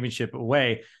SEC championship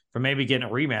away from maybe getting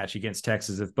a rematch against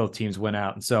Texas if both teams win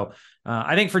out. And so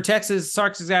I think for Texas,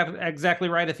 Sark's exactly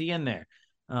right at the end there.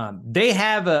 They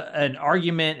have an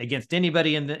argument against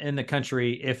anybody in the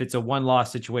country if it's a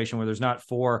one-loss situation where there's not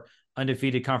 4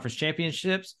 undefeated conference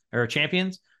championships or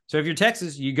champions. So if you're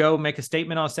Texas, you go make a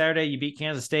statement on Saturday, you beat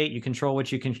Kansas State, you control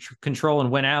what you can control and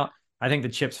win out. I think the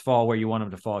chips fall where you want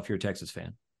them to fall if you're a Texas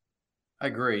fan. I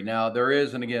agree. Now there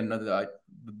is, and again,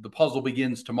 the puzzle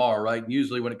begins tomorrow, right? And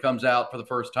usually when it comes out for the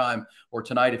first time, or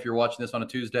tonight if you're watching this on a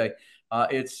Tuesday,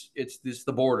 it's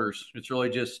the borders. It's really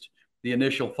just the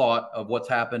initial thought of what's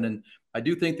happened. And I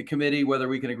do think the committee, whether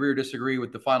we can agree or disagree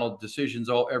with the final decisions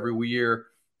every year,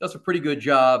 does a pretty good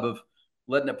job of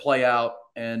letting it play out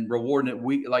and rewarding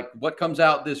it. Like what comes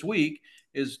out this week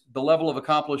is the level of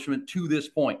accomplishment to this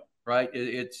point, right?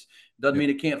 It doesn't mean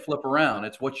it can't flip around.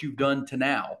 It's what you've done to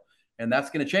now. And that's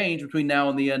going to change between now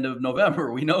and the end of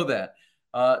November. We know that.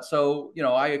 So,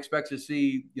 I expect to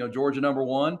see, Georgia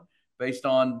 #1 based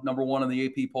on #1 in the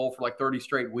AP poll for like 30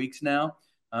 straight weeks now.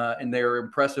 And their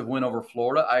impressive win over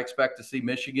Florida. I expect to see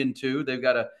Michigan too. They've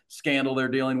got a scandal they're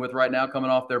dealing with right now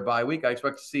coming off their bye week. I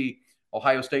expect to see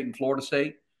Ohio State and Florida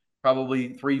State probably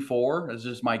 3-4. That's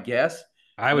just my guess.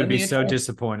 I would be so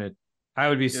disappointed. I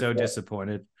would be so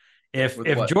disappointed. If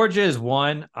Georgia is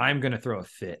 1, I'm going to throw a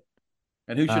fit.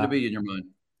 And who should it be in your mind?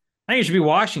 I think it should be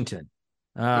Washington.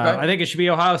 Okay. I think it should be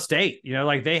Ohio State.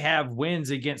 Like they have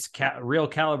wins against real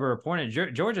caliber opponents.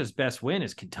 Georgia's best win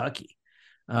is Kentucky.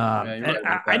 And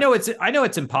I know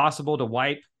it's impossible to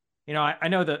wipe. I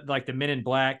know that like the Men in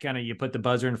Black kind of you put the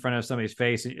buzzer in front of somebody's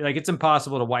face. Like it's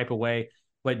impossible to wipe away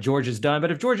what Georgia's done.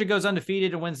 But if Georgia goes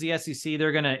undefeated and wins the SEC,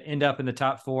 they're going to end up in the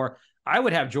top 4. I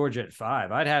would have Georgia at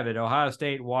 5. I'd have it Ohio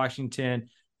State, Washington,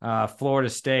 Florida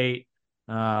State.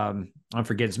 I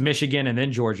forget it's Michigan and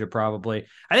then Georgia probably.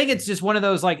 I think it's just one of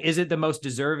those like, is it the most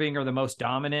deserving or the most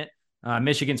dominant?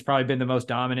 Michigan's probably been the most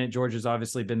dominant. Georgia's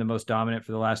obviously been the most dominant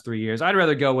for the last 3 years. I'd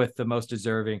rather go with the most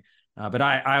deserving. But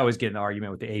I always get in the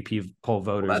argument with the AP poll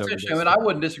voters. Well, that's interesting. I mean, I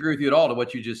wouldn't disagree with you at all to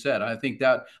what you just said. I think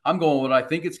that I'm going with what I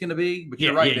think it's going to be, but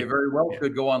you're right. They very well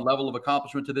could go on level of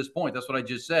accomplishment to this point. That's what I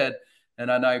just said. And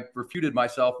I refuted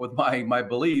myself with my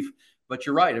belief, but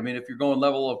you're right. I mean, if you're going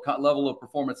level of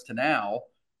performance to now,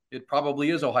 it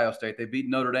probably is Ohio State. They've beaten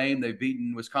Notre Dame. They've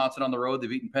beaten Wisconsin on the road. They've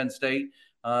beaten Penn State,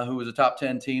 who was a top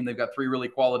 10 team. They've got 3 really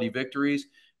quality victories.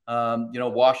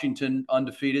 Washington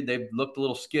undefeated. They've looked a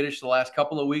little skittish the last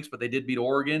couple of weeks, but they did beat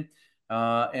Oregon.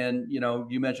 And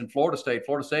you mentioned Florida State.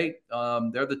 Florida State,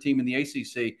 they're the team in the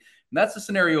ACC. And that's the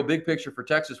scenario, big picture for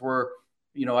Texas, where,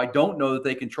 I don't know that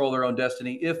they control their own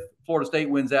destiny. If Florida State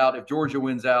wins out, if Georgia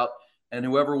wins out, and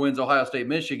whoever wins Ohio State,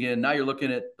 Michigan, now you're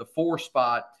looking at the 4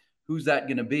 spot. Who's that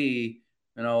going to be?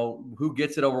 Who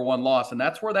gets it over one loss? And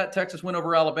that's where that Texas win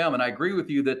over Alabama. And I agree with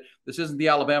you that this isn't the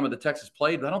Alabama that Texas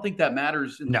played, but I don't think that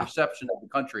matters in the perception of the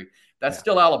country. That's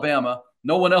still Alabama.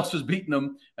 No one else has beaten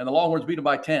them, and the Longhorns beat them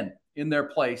by 10 in their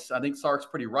place. I think Sark's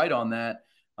pretty right on that.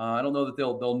 I don't know that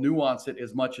they'll nuance it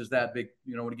as much as that big,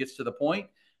 when it gets to the point.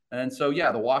 And so,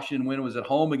 the Washington win was at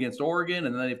home against Oregon,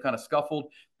 and then they've kind of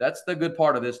scuffled. That's the good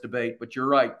part of this debate. But you're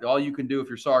right. All you can do if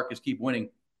you're Sark is keep winning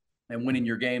and winning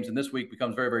your games. And this week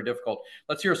becomes very, very difficult.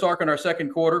 Let's hear Sark in our second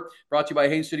quarter, brought to you by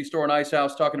Hayes City Store and Ice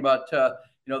House, talking about, the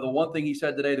one thing he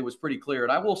said today that was pretty clear.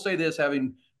 And I will say this,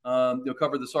 having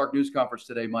covered the Sark news conference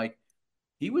today, Mike,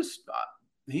 he was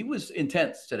he was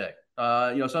intense today.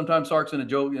 Sometimes Sark's in a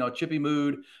joke, chippy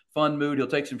mood, fun mood. He'll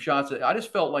take some shots. I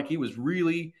just felt like he was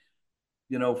really,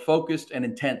 focused and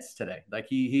intense today. Like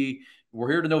we're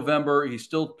here to November. He's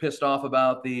still pissed off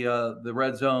about the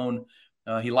red zone.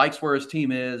 He likes where his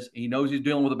team is. He knows he's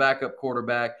dealing with a backup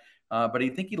quarterback, but I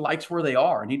think he likes where they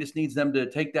are, and he just needs them to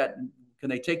take that. Can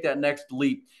they take that next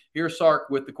leap? Here's Sark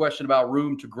with the question about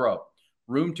room to grow.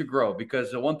 Room to grow,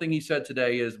 because the one thing he said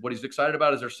today is what he's excited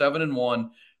about is they're 7-1.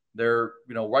 They're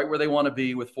right where they want to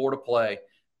be with 4 to play,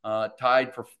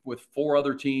 tied with 4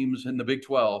 other teams in the Big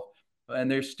 12. And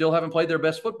they still haven't played their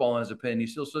best football, in his opinion. He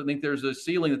still think there's a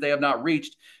ceiling that they have not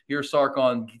reached. Here's Sark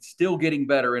on still getting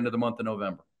better into the month of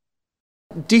November.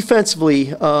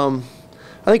 Defensively, I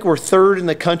think we're 3rd in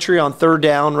the country on 3rd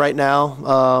down right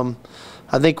now.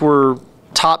 I think we're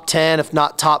top 10, if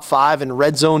not top 5 in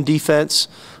red zone defense.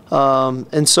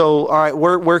 And so, all right,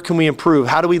 where can we improve?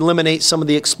 How do we eliminate some of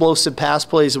the explosive pass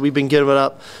plays that we've been giving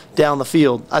up down the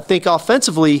field? I think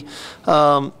offensively,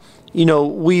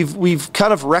 we've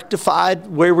kind of rectified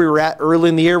where we were at early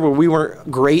in the year where we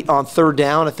weren't great on 3rd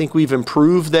down. I think we've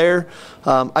improved there.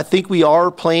 I think we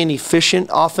are playing efficient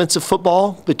offensive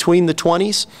football between the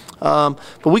 20s.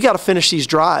 But we got to finish these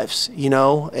drives,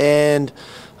 and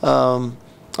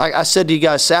I said to you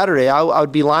guys Saturday, I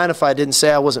would be lying if I didn't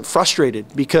say I wasn't frustrated,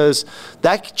 because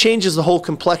that changes the whole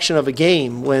complexion of a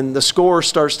game. When the score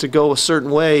starts to go a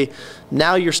certain way,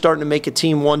 now you're starting to make a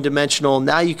team one-dimensional.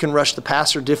 Now you can rush the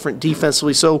passer different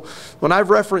defensively. So when I've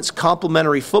referenced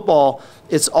complementary football,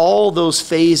 it's all those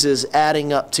phases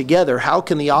adding up together. How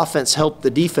can the offense help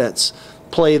the defense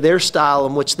play their style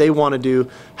in which they want to do?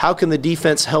 How can the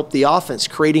defense help the offense,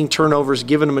 creating turnovers,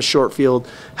 giving them a short field?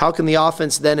 How can the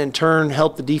offense then in turn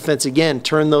help the defense again,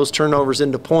 turn those turnovers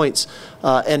into points,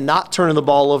 and not turning the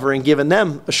ball over and giving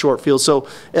them a short field? So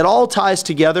it all ties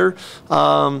together.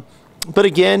 But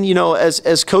again,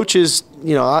 as coaches,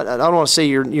 I don't want to say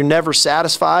you're never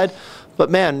satisfied, but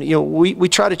man, we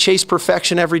try to chase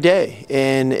perfection every day.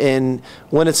 And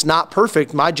when it's not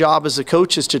perfect, my job as a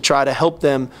coach is to try to help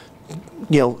them,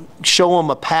 show them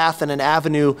a path and an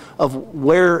avenue of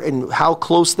where and how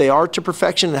close they are to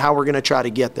perfection and how we're going to try to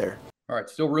get there. All right,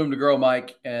 still room to grow,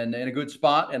 Mike, and in a good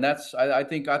spot. And that's, I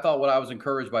thought what I was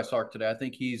encouraged by Sark today. I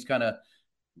think he's kind of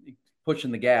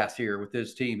pushing the gas here with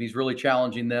his team. He's really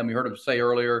challenging them. You heard him say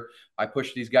earlier, I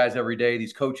push these guys every day,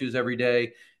 these coaches every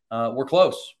day. We're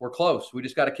close. We're close. We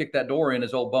just got to kick that door in,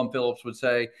 as old Bum Phillips would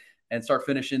say, and start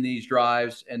finishing these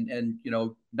drives and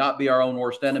not be our own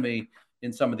worst enemy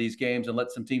in some of these games and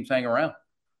let some teams hang around.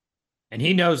 And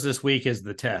he knows this week is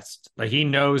the test. Like, he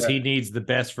knows he needs the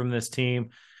best from this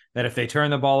team, that if they turn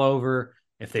the ball over,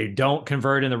 if they don't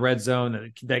convert in the red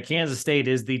zone, that Kansas State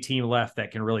is the team left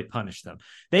that can really punish them.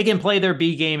 They can play their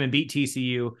B game and beat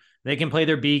TCU. They can play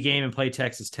their B game and play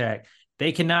Texas Tech.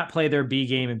 They cannot play their B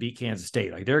game and beat Kansas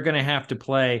State. Like, they're going to have to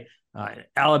play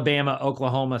Alabama,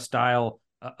 Oklahoma style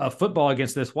of football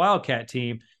against this Wildcat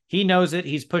team. He knows it.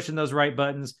 He's pushing those right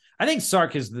buttons. I think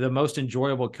Sark is the most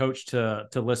enjoyable coach to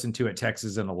listen to at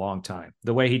Texas in a long time.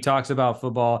 The way he talks about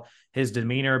football, his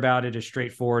demeanor about it, his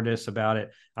straightforwardness about it.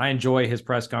 I enjoy his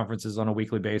press conferences on a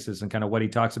weekly basis and kind of what he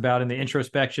talks about and the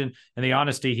introspection and the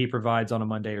honesty he provides on a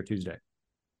Monday or Tuesday.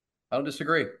 I don't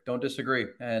disagree.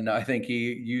 And I think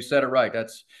you said it right.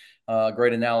 That's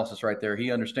great analysis right there.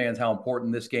 He understands how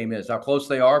important this game is, how close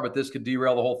they are, but this could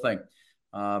derail the whole thing.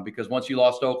 Because once you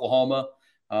lost to Oklahoma,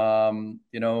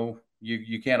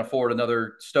 you can't afford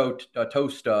another toe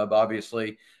stub,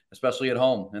 obviously, especially at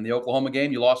home. In the Oklahoma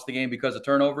game, you lost the game because of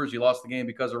turnovers. You lost the game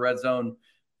because of red zone,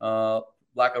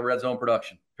 lack of red zone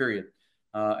production, period.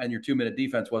 And your 2-minute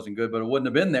defense wasn't good, but it wouldn't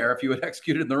have been there if you had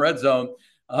executed in the red zone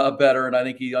better. And I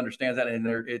think he understands that.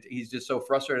 And he's just so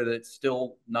frustrated that it's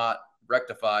still not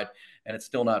rectified and it's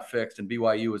still not fixed. And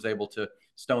BYU was able to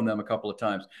stone them a couple of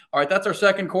times. All right, that's our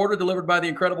second quarter, delivered by the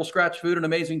incredible Scratch Food and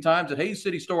Amazing Times at Hayes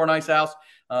City Store and Ice House.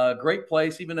 Great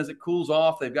place, even as it cools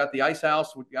off. They've got the ice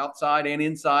house outside and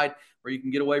inside where you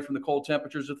can get away from the cold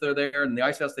temperatures if they're there. And the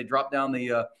ice house, they drop down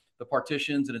the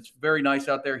partitions, and it's very nice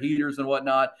out there, heaters and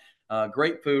whatnot.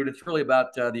 Great food. It's really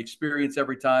about the experience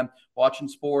every time, watching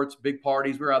sports, big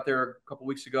parties. We were out there a couple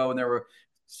weeks ago, and there were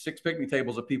 6 picnic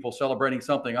tables of people celebrating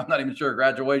something. I'm not even sure,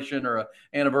 graduation or an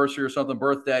anniversary or something,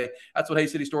 birthday. That's what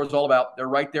Hayes City Store is all about. They're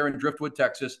right there in Driftwood,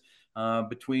 Texas.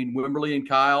 between Wimberley and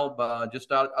Kyle,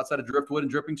 just outside of Driftwood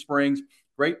and Dripping Springs.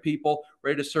 Great people,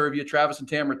 ready to serve you. Travis and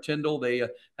Tamara Tyndall, they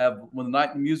have, when the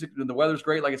night music and the weather's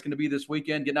great, like it's going to be this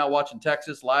weekend, getting out watching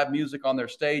Texas, live music on their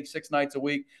stage 6 nights a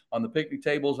week on the picnic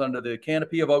tables under the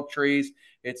canopy of oak trees.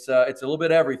 It's a little bit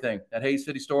of everything at Hayes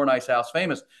City Store and Ice House,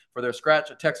 famous for their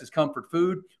scratch Texas comfort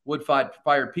food,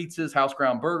 wood-fired pizzas,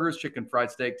 house-ground burgers, chicken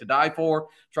fried steak to die for,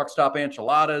 truck stop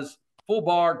enchiladas, full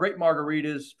bar, great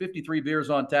margaritas, 53 beers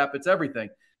on tap. It's everything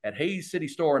at Hayes City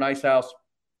Store and Ice House.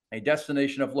 A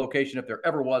destination of location if there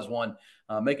ever was one.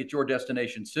 Make it your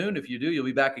destination soon. If you do, you'll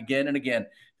be back again and again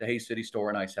to Hayes City Store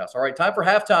and Ice House. All right, time for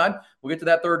halftime. We'll get to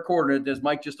that third quarter. And as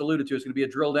Mike just alluded to, it's going to be a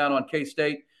drill down on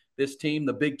K-State. This team,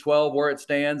 the Big 12, where it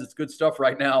stands. It's good stuff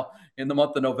right now in the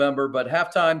month of November. But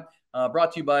halftime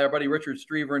brought to you by our buddy Richard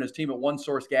Strever and his team at One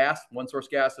Source Gas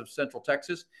of Central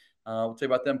Texas. We'll tell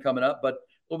you about them coming up. But a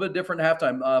little bit different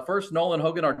halftime. First, Nolan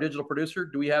Hogan, our digital producer.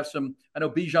 Do we have some? I know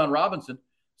Bijan Robinson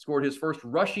scored his first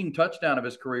rushing touchdown of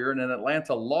his career in an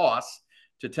Atlanta loss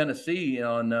to Tennessee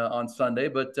on Sunday.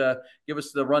 But give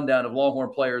us the rundown of Longhorn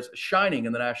players shining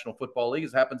in the National Football League,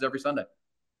 as happens every Sunday.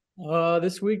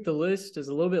 This week, the list is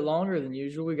a little bit longer than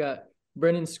usual. We got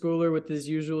Brendan Schooler with his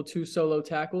usual 2 solo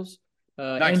tackles.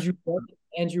 Nice.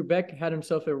 Andrew Beck had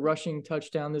himself a rushing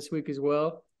touchdown this week as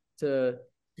well to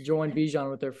join Bijan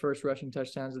with their first rushing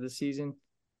touchdowns of the season.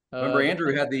 Remember,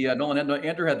 Andrew had the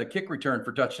Andrew had the kick return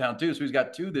for touchdown too, so he's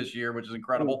got 2 this year, which is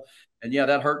incredible. And yeah,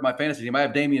 that hurt my fantasy team. I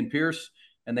have Damian Pierce,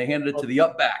 and they handed it to the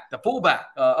fullback,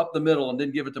 up the middle, and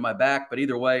didn't give it to my back. But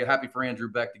either way, happy for Andrew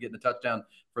Beck to get the touchdown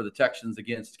for the Texans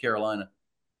against Carolina.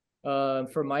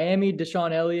 For Miami,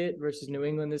 Deshaun Elliott versus New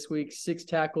England this week, 6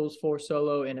 tackles, 4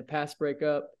 solo, and a pass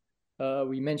breakup.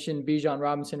 We mentioned Bijan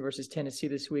Robinson versus Tennessee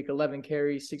this week, 11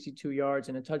 carries, 62 yards,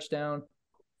 and a touchdown.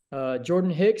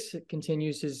 Jordan Hicks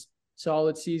continues his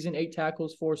solid season, 8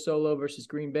 tackles, 4 solo versus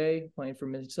Green Bay, playing for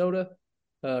Minnesota.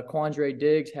 Quandre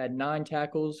Diggs had 9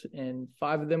 tackles, and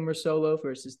 5 of them were solo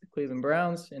versus the Cleveland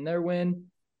Browns in their win.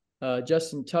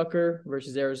 Justin Tucker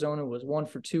versus Arizona was 1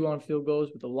 for 2 on field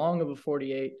goals with a long of a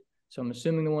 48. So I'm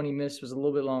assuming the one he missed was a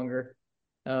little bit longer.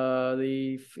 And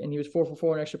he was 4 for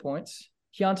 4 on extra points.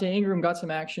 Keontae Ingram got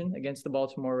some action against the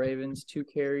Baltimore Ravens, 2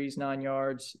 carries, 9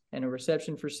 yards, and a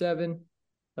reception for 7.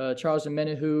 Charles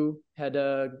Omenihu had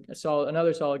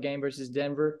another solid game versus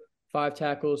Denver, 5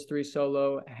 tackles, 3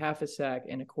 solo, half a sack,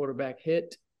 and a quarterback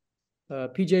hit.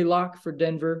 PJ Locke for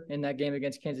Denver in that game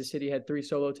against Kansas City had 3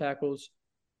 solo tackles.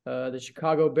 The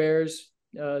Chicago Bears,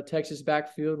 Texas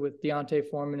backfield with Deontay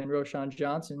Foreman and Roshan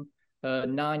Johnson,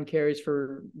 9 carries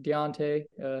for Deontay,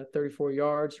 34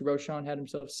 yards. Roshan had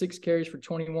himself 6 carries for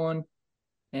 21,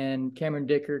 and Cameron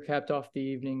Dicker capped off the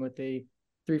evening with a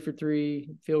 3 for 3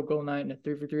 field goal night and a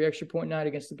 3 for 3 extra point night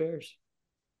against the Bears.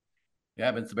 Yeah,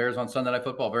 against the Bears on Sunday Night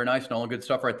Football. Very nice, Nolan. Good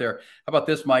stuff right there. How about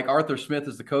this, Mike? Arthur Smith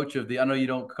is the coach of I know you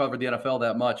don't cover the NFL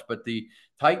that much, but the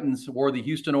Titans wore the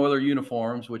Houston Oilers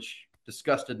uniforms, which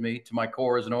disgusted me to my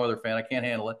core as an Oiler fan. I can't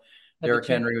handle it. Derrick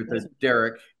Henry with the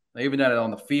Derrick. They even had it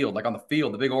on the field,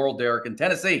 the big oral Derrick in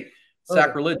Tennessee.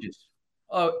 Sacrilegious.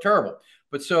 Oh, terrible.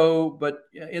 But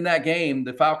in that game,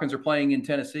 the Falcons are playing in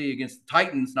Tennessee against the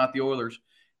Titans, not the Oilers.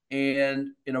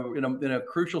 And in a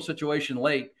crucial situation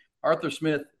late, Arthur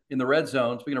Smith in the red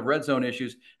zone, speaking of red zone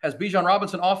issues, has Bijan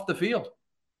Robinson off the field.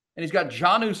 And he's got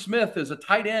Jonnu Smith as a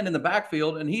tight end in the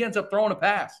backfield, and he ends up throwing a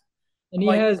pass. And he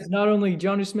has not only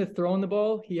Jonnu Smith throwing the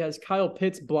ball, he has Kyle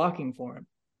Pitts blocking for him.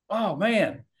 Oh,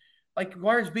 man.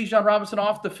 Why is Bijan Robinson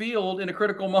off the field in a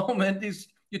critical moment?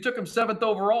 You took him 7th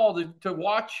overall to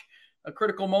watch a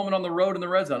critical moment on the road in the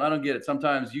red zone. I don't get it.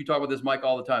 Sometimes you talk about this, Mike,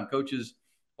 all the time. Coaches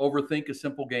overthink a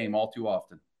simple game all too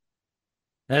often.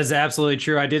 That is absolutely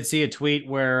true. I did see a tweet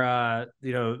where,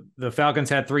 the Falcons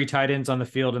had 3 tight ends on the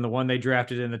field, and the one they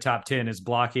drafted in the top 10 is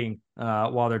blocking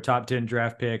while their top 10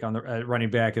 draft pick on the running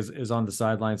back is on the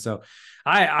sideline. So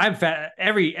I'm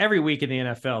every week in the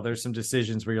NFL, there's some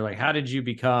decisions where you're like, how did you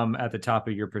become at the top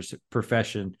of your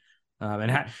profession?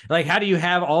 And how do you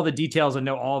have all the details and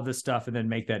know all of this stuff and then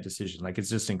make that decision? It's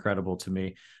just incredible to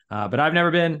me. But I've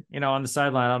never been, on the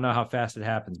sideline. I don't know how fast it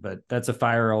happens, but that's a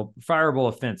fireable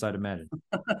offense, I'd imagine.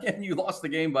 And you lost the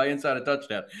game by inside a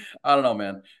touchdown. I don't know,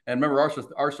 man. And remember,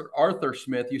 Arthur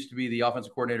Smith used to be the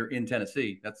offensive coordinator in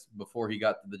Tennessee. That's before he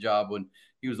got the job, when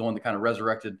he was the one that kind of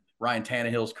resurrected Ryan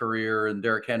Tannehill's career, and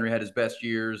Derrick Henry had his best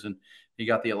years, and he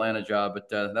got the Atlanta job. But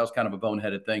that was kind of a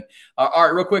boneheaded thing. All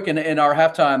right, real quick, in our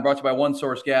halftime, brought to you by One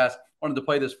Source Gas, wanted to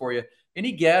play this for you.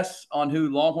 Any guess on who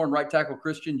Longhorn right tackle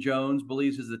Christian Jones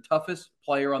believes is the toughest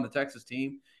player on the Texas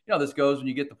team? You know, this goes when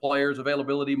you get the players'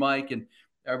 availability, Mike, and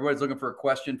everybody's looking for a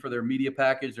question for their media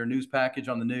package, their news package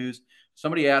on the news.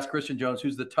 Somebody asked Christian Jones,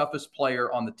 who's the toughest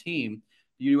player on the team.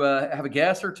 Do you have a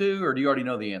guess or two, or do you already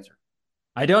know the answer?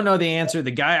 I don't know the answer.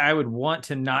 The guy I would want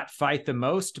to not fight the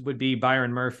most would be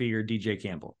Byron Murphy or DJ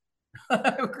Campbell.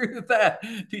 I agree with that.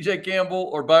 DJ Campbell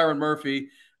or Byron Murphy.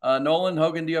 Nolan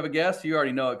Hogan, do you have a guess? You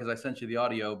already know it because I sent you the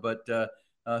audio. But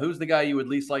who's the guy you would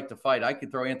least like to fight? I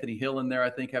could throw Anthony Hill in there, I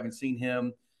think, having seen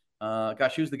him.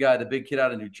 Gosh, who's the guy, the big kid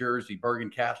out of New Jersey, Bergen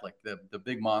Catholic, the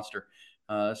big monster.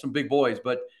 Some big boys.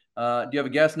 But do you have a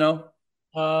guess, No?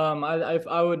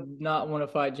 I would not want to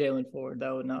fight Jalen Ford.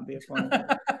 That would not be a fun one.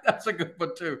 That's a good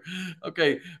one, too.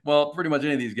 Okay, well, pretty much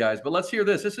any of these guys. But let's hear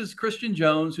this. This is Christian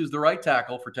Jones, who's the right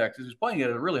tackle for Texas, who's playing at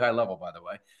a really high level, by the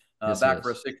way. Back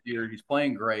for a sixth year. He's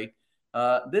playing great.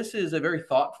 This is a very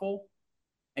thoughtful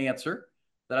answer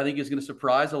that I think is going to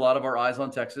surprise a lot of our Eyes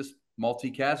on Texas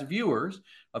multicast viewers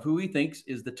of who he thinks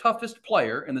is the toughest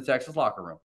player in the Texas locker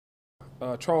room.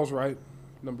 Charles Wright,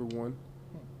 number one.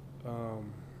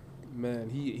 Man,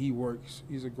 he works.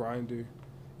 He's a grinder.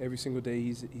 Every single day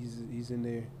he's in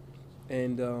there,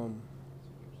 and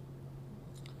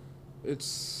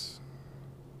it's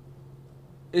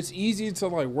easy to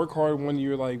like work hard when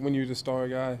you're the star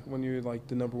guy, when you're like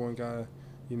the number one guy,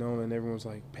 you know, and everyone's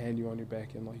like patting you on your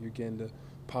back and like you're getting the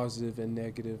positive and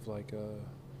negative like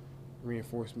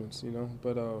reinforcements, you know.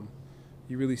 But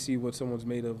you really see what someone's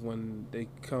made of when they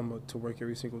come to work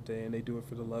every single day and they do it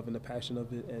for the love and the passion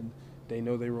of it, and they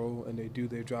know their role and they do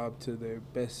their job to their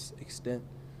best extent.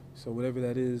 So whatever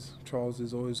that is, Charles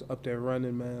is always up there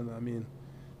running, man. I mean,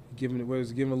 giving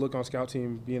a look on scout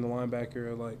team, being a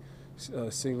linebacker, like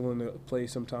singling the play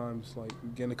sometimes, like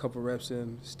getting a couple reps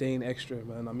in, staying extra,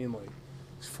 man. I mean, like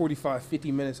 45,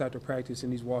 50 minutes after practice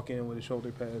and he's walking in with his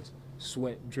shoulder pads,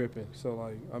 sweat dripping. So,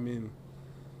 like, I mean,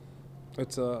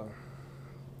 that's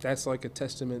like a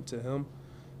testament to him.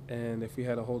 And if we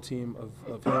had a whole team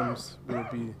of hims, we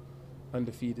would be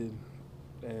undefeated.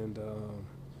 And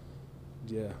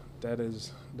yeah,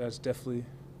 that's definitely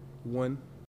one.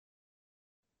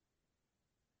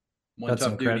 That's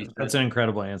an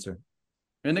incredible answer.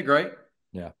 Isn't it great?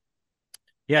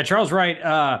 Yeah, Charles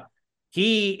Wright.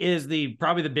 He is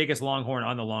probably the biggest Longhorn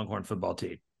on the Longhorn football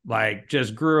team. Like,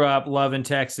 just grew up loving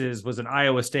Texas, was an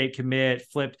Iowa State commit,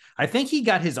 flipped. I think he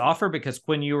got his offer because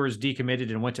Quinn Ewers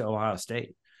decommitted and went to Ohio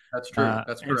State. That's true.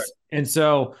 That's correct. And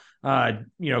so,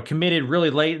 committed really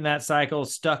late in that cycle,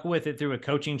 stuck with it through a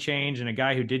coaching change and a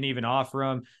guy who didn't even offer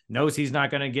him, knows he's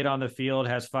not going to get on the field,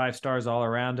 has 5 stars all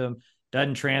around him,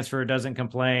 doesn't transfer, doesn't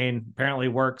complain, apparently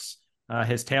works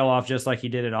his tail off just like he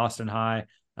did at Austin High.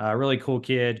 Really cool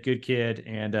kid, good kid,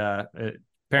 and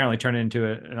apparently turned into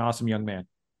an awesome young man.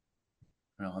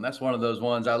 Well, and that's one of those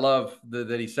ones I love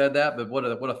that he said that, but what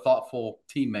a thoughtful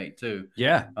teammate too.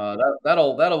 Yeah,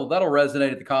 that'll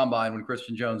resonate at the combine when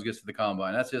Christian Jones gets to the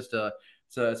combine. That's just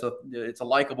it's a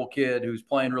likable kid who's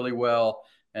playing really well.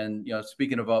 And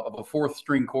speaking of a fourth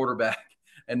string quarterback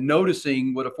and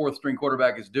noticing what a fourth string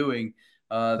quarterback is doing,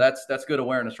 that's good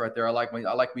awareness right there. I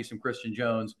like me some Christian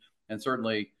Jones, and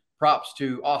certainly props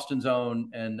to Austin's own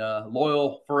and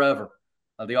loyal forever,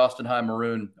 the Austin High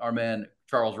Maroon, our man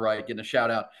Charles Wright, getting a shout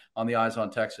out on the Eyes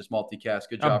on Texas multicast.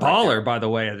 Good job. A baller, by the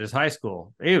way, at his high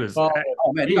school. He was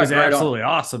absolutely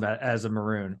awesome as a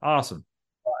Maroon. Awesome.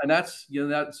 And that's,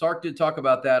 that Sark did talk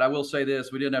about that. I will say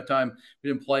this, we didn't have time, we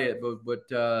didn't play it,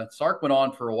 but Sark went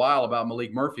on for a while about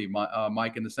Malik Murphy,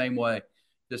 Mike, in the same way,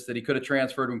 just that he could have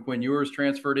transferred when Quinn Ewers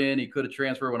transferred in. He could have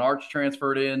transferred when Arch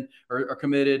transferred in or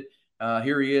committed.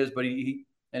 Here he is, but he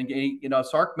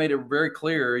Sark made it very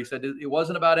clear. He said it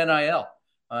wasn't about NIL.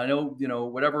 I know,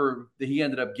 whatever he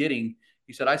ended up getting,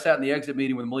 he said, I sat in the exit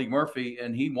meeting with Malik Murphy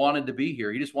and he wanted to be here.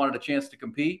 He just wanted a chance to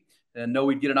compete and know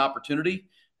he'd get an opportunity.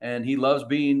 And he loves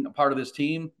being a part of this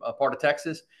team, a part of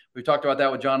Texas. We talked about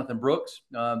that with Jonathan Brooks.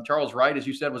 Charles Wright, as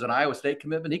you said, was an Iowa State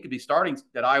commitment. He could be starting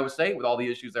at Iowa State with all the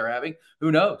issues they're having.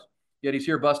 Who knows? Yet he's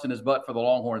here busting his butt for the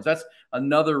Longhorns. That's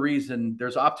another reason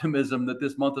there's optimism that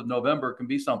this month of November can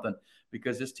be something,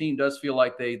 because this team does feel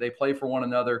like they play for one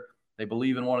another. They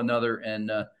believe in one another,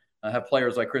 and have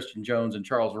players like Christian Jones and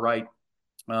Charles Wright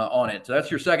on it. So that's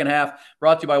your second half,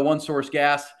 brought to you by One Source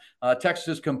Gas,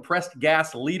 Texas compressed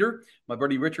gas leader, my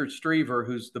buddy Richard Strever,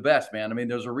 who's the best, man. I mean,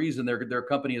 there's a reason their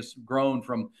company has grown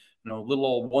from little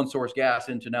old One Source Gas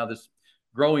into now this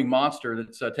growing monster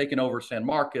that's taken over San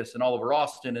Marcos and all over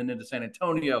Austin and into San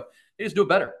Antonio. They just do it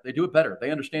better. They do it better. They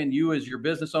understand you as your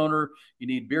business owner. You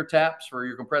need beer taps for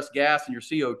your compressed gas and your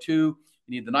CO2. You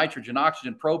need the nitrogen,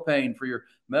 oxygen, propane for your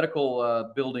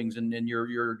medical buildings and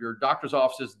your doctor's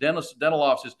offices, dental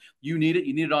offices. You need it.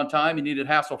 You need it on time. You need it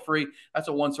hassle-free. That's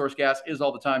what One Source Gas is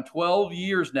all the time. 12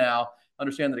 years now.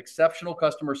 Understand that exceptional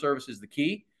customer service is the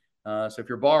key. So if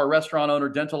you're a bar or restaurant owner,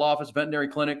 dental office, veterinary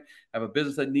clinic, have a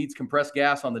business that needs compressed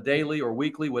gas on the daily or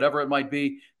weekly, whatever it might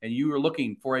be, and you are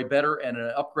looking for a better and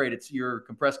an upgrade, it's your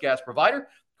compressed gas provider,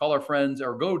 call our friends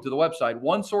or go to the website,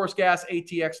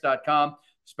 onesourcegasatx.com.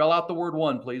 Spell out the word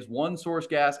one, please.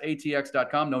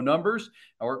 OneSourceGasATX.com. No numbers.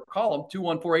 Or call them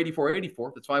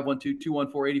 214-8484. That's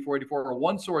 512-214-8484 or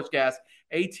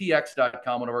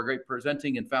OneSourceGasATX.com. One of our great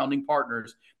presenting and founding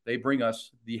partners. They bring us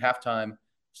the halftime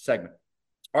segment.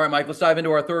 All right, Mike, let's dive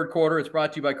into our third quarter. It's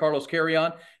brought to you by Carlos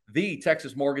Carrion, the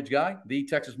Texas Mortgage Guy,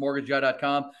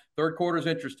 thetexasmortgageguy.com. Third quarter is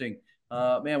interesting.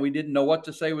 Man, we didn't know what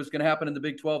to say was going to happen in the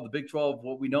Big 12. The Big 12,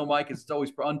 what we know, Mike, is it's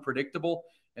always unpredictable.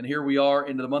 And here we are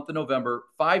into the month of November.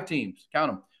 5 teams,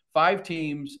 count them, 5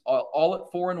 teams, all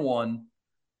at 4-1,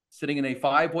 sitting in a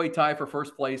 5-way tie for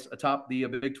first place atop the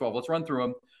Big 12. Let's run through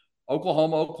them.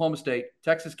 Oklahoma, Oklahoma State,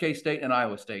 Texas, K-State, and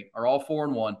Iowa State are all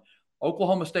 4-1.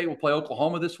 Oklahoma State will play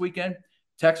Oklahoma this weekend.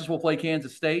 Texas will play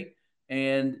Kansas State.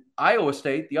 And Iowa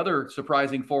State, the other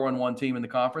surprising 4-1 team in the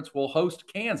conference, will host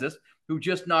Kansas, who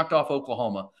just knocked off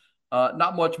Oklahoma.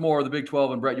 Not much more the Big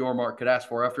 12 and Brett Yormark could ask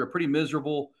for after a pretty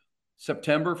miserable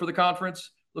September for the conference.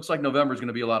 Looks like November is going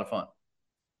to be a lot of fun.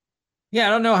 Yeah,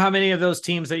 I don't know how many of those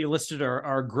teams that you listed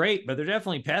are great, but they're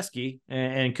definitely pesky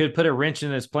and could put a wrench in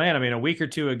this plan. I mean, a week or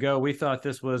two ago, we thought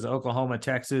this was Oklahoma,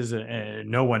 Texas, and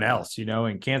no one else,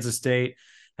 and Kansas State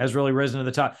has really risen to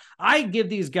the top. I give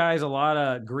these guys a lot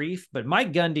of grief, but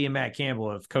Mike Gundy and Matt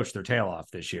Campbell have coached their tail off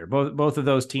this year. Both of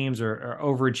those teams are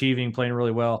overachieving, playing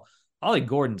really well. Ollie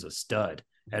Gordon's a stud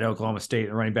at Oklahoma State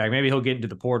and running back. Maybe he'll get into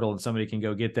the portal and somebody can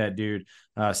go get that dude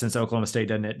since Oklahoma State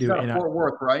doesn't do it. Fort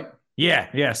Worth, right?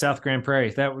 Yeah, South Grand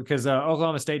Prairie. That because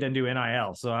Oklahoma State doesn't do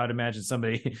NIL, so I'd imagine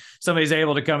somebody's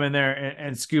able to come in there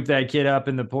and scoop that kid up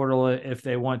in the portal if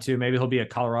they want to. Maybe he'll be a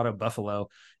Colorado Buffalo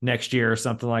next year or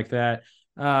something like that.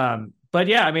 But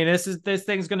yeah, I mean, this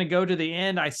thing's going to go to the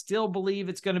end. I still believe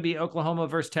it's going to be Oklahoma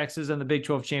versus Texas in the Big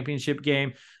 12 championship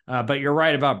game. But you're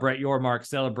right about Brett Yormark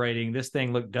celebrating. This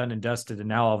thing looked done and dusted, and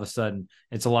now all of a sudden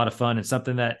it's a lot of fun and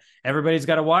something that everybody's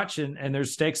got to watch. And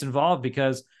there's stakes involved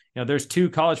because there's 2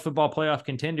 college football playoff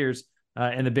contenders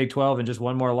in the Big 12, and just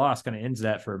one more loss kind of ends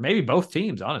that for maybe both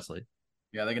teams, honestly.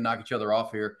 Yeah, they can knock each other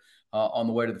off here on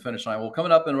the way to the finish line. Well,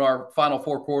 coming up in our final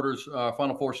 4 quarters,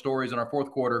 final 4 stories in our fourth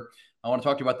quarter, I want to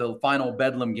talk to you about the final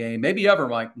Bedlam game. Maybe ever,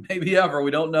 Mike. Maybe ever. We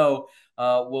don't know.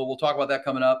 We'll talk about that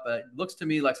coming up. It looks to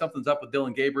me like something's up with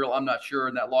Dylan Gabriel. I'm not sure.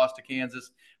 And that loss to Kansas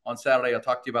on Saturday, I'll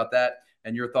talk to you about that.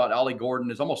 And your thought, Ollie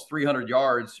Gordon is almost 300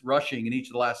 yards rushing in each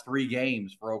of the last 3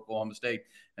 games for Oklahoma State.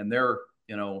 And they're,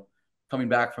 coming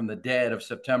back from the dead of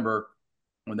September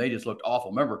when they just looked awful.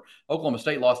 Remember, Oklahoma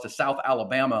State lost to South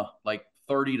Alabama like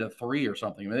 30-3 or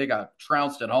something. I mean, they got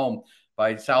trounced at home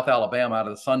by South Alabama out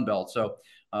of the Sun Belt. So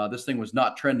this thing was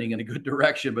not trending in a good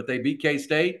direction, but they beat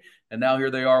K-State, and now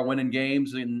here they are winning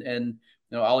games. And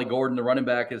Ollie Gordon, the running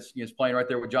back, is playing right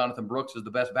there with Jonathan Brooks, is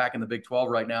the best back in the Big 12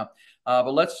 right now.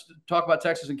 But let's talk about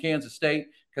Texas and Kansas State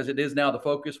because it is now the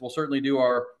focus. We'll certainly do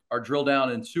our drill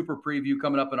down and super preview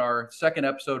coming up in our second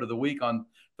episode of the week on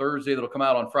Thursday. That'll come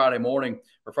out on Friday morning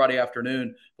or Friday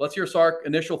afternoon. Let's hear Sark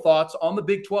initial thoughts on the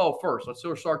Big 12 first. Let's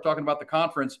hear Sark talking about the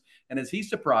conference. And is he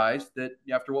surprised that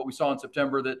after what we saw in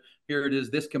September that here it is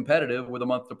this competitive with a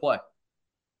month to play?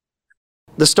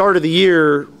 The start of the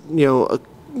year, a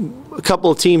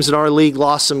couple of teams in our league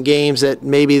lost some games that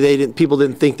maybe people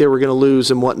didn't think they were going to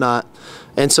lose and whatnot.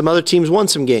 And some other teams won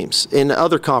some games in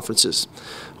other conferences.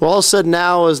 Well, all of a sudden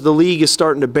now, as the league is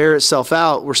starting to bear itself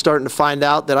out, we're starting to find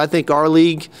out that I think our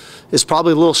league is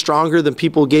probably a little stronger than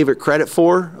people gave it credit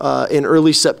for in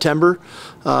early September.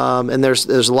 And there's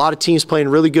a lot of teams playing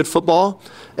really good football.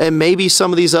 And maybe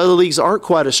some of these other leagues aren't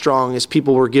quite as strong as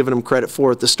people were giving them credit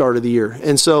for at the start of the year.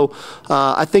 And so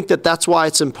I think that's why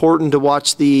it's important to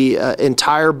watch the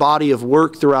entire body of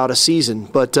work throughout a season.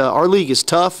 But our league is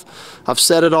tough. I've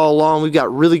said it all along. We've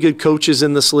got really good coaches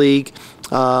in this league.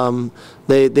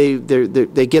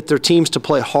 They get their teams to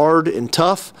play hard and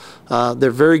tough.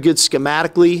 They're very good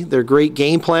schematically. They're great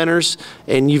game planners,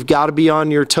 and you've got to be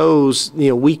on your toes,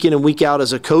 week in and week out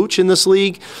as a coach in this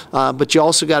league. But you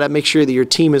also got to make sure that your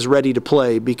team is ready to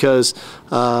play because,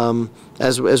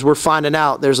 as we're finding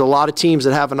out, there's a lot of teams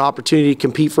that have an opportunity to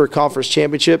compete for a conference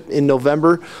championship in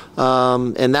November,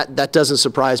 and that doesn't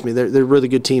surprise me. They're really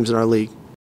good teams in our league.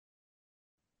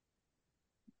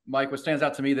 Mike, what stands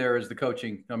out to me there is the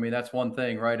coaching. I mean, that's one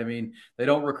thing, right? I mean, they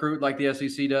don't recruit like the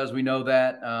SEC does. We know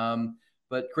that.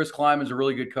 But Chris Kleiman's a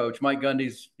really good coach. Mike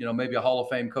Gundy's, maybe a Hall of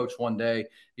Fame coach one day,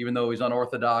 even though he's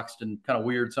unorthodox and kind of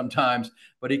weird sometimes.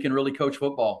 But he can really coach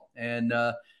football. And,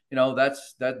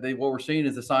 what we're seeing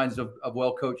is the signs of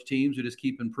well-coached teams who just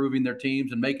keep improving their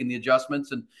teams and making the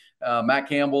adjustments. And Matt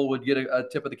Campbell would get a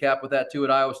tip of the cap with that too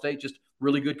at Iowa State. Just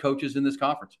really good coaches in this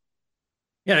conference.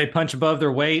 Yeah, they punch above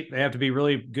their weight. They have to be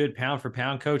really good pound for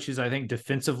pound coaches. I think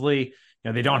defensively,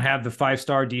 they don't have the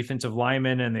 5-star defensive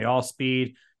linemen and the all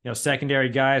speed, secondary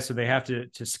guys. So they have to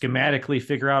schematically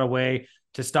figure out a way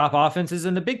to stop offenses.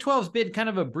 And the Big 12's been kind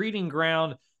of a breeding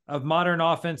ground of modern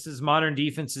offenses, modern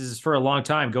defenses for a long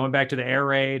time, going back to the air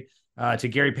raid, to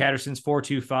Gary Patterson's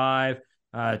 4-2-5,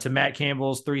 to Matt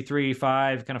Campbell's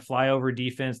 3-3-5 kind of flyover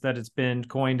defense that it's been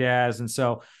coined as. And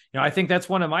so, I think that's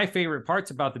one of my favorite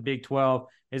parts about the Big 12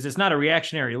 is it's not a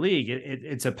reactionary league.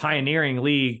 It's a pioneering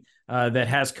league that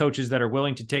has coaches that are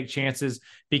willing to take chances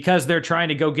because they're trying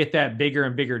to go get that bigger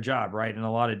and bigger job, right, in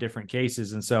a lot of different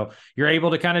cases. And so you're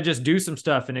able to kind of just do some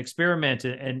stuff and experiment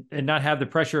and not have the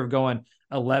pressure of going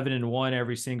 11-1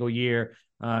 every single year.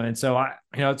 And so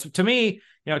to me,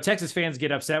 Texas fans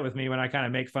get upset with me when I kind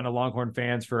of make fun of Longhorn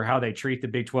fans for how they treat the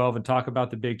Big 12 and talk about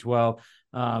the Big 12.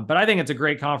 But I think it's a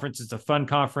great conference. It's a fun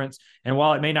conference. And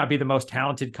while it may not be the most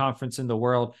talented conference in the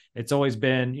world, it's always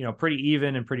been, pretty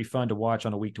even and pretty fun to watch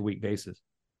on a week-to-week basis.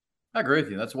 I agree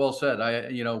with you. That's well said.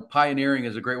 Pioneering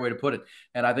is a great way to put it.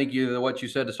 And I think what you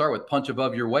said to start with, punch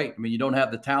above your weight. I mean, you don't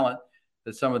have the talent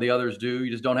that some of the others do.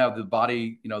 You just don't have the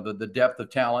body, the depth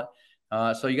of talent.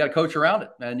 So you got to coach around it.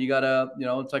 And you got to,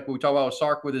 it's like what we talk about with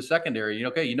Sark with his secondary.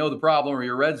 Okay, the problem or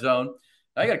your red zone.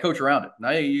 Now you got to coach around it.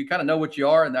 Now you kind of know what you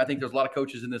are. And I think there's a lot of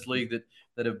coaches in this league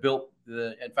that have built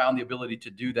and found the ability to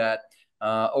do that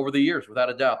over the years, without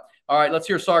a doubt. All right, let's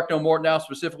hear Sark No More now,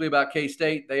 specifically about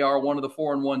K-State. They are one of the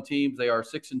 4-1 teams. They are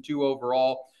 6-2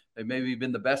 overall. They've maybe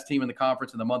been the best team in the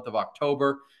conference in the month of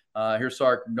October. Here's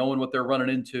Sark knowing what they're running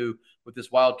into with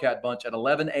this Wildcat bunch at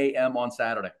 11 a.m. on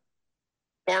Saturday.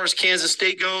 As far as Kansas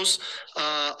State goes,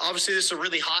 obviously this is a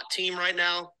really hot team right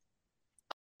now.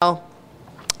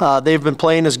 They've been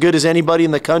playing as good as anybody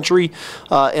in the country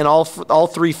in all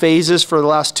three phases for the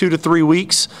last 2 to 3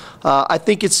 weeks. I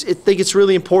think it's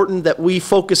really important that we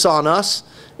focus on us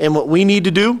and what we need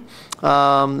to do.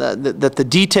 That the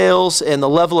details and the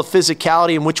level of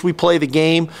physicality in which we play the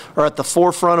game are at the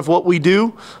forefront of what we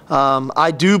do.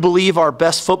 I do believe our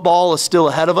best football is still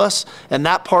ahead of us, and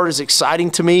that part is exciting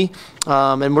to me.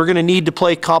 And we're going to need to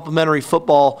play complementary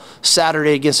football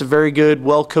Saturday against a very good,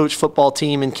 well-coached football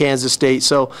team in Kansas State.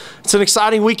 So it's an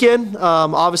exciting weekend.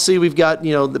 Obviously, we've got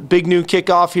the big noon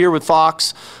kickoff here with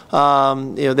Fox.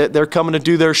 They're coming to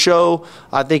do their show.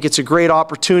 I think it's a great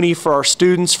opportunity for our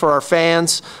students, for our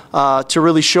fans, to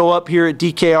really show up here at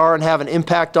DKR and have an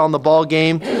impact on the ball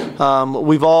game.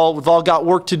 We've all got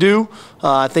work to do.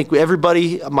 I think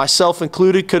everybody, myself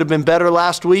included, could have been better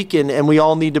last week, and we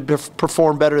all need to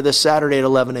perform better this Saturday at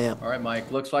 11 a.m. All right,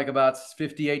 Mike. Looks like about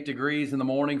 58 degrees in the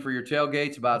morning for your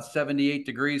tailgates, about 78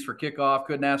 degrees for kickoff.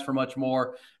 Couldn't ask for much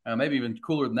more. Maybe even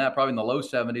cooler than that, probably in the low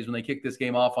 70s when they kick this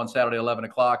game off on Saturday, 11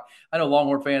 o'clock. I know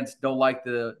Longhorn fans don't like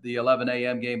the 11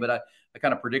 a.m. game, but I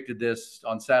kind of predicted this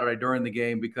on Saturday during the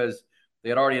game because they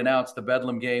had already announced the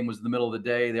Bedlam game was in the middle of the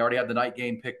day. They already had the night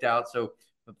game picked out. So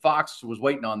Fox was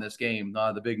waiting on this game,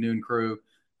 the Big Noon Crew.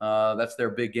 That's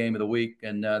their big game of the week,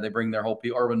 and they bring their whole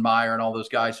Urban Meyer and all those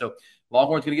guys. So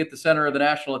Longhorn's going to get the center of the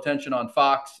national attention on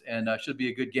Fox, and should be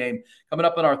a good game. Coming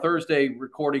up on our Thursday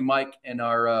recording, Mike, and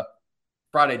our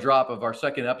Friday drop of our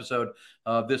second episode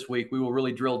of this week, we will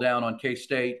really drill down on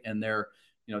K-State and their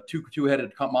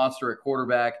two-headed monster at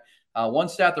quarterback. One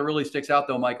stat that really sticks out,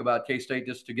 though, Mike, about K-State,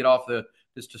 just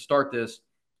to start this,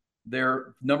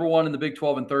 they're number one in the Big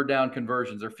 12 in third down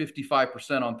conversions. They're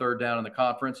 55% on third down in the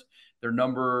conference.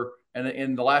 And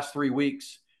in the last 3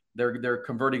 weeks, they're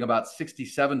converting about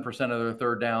 67% of their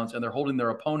third downs, and they're holding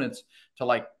their opponents to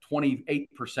like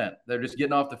 28%. They're just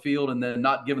getting off the field and then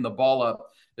not giving the ball up.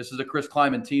 This is a Chris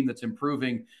Kleiman team that's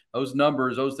improving. Those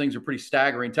numbers, those things are pretty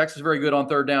staggering. Texas is very good on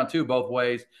third down, too, both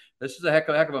ways. This is a heck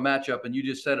of a matchup, and you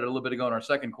just said it a little bit ago in our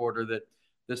second quarter that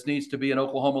this needs to be an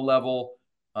Oklahoma level,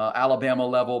 Alabama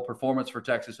level performance for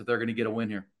Texas if they're going to get a win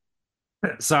here.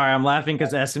 Sorry, I'm laughing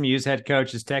because SMU's head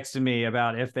coach is texting me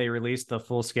about if they released the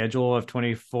full schedule of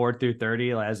 24 through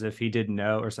 30, as if he didn't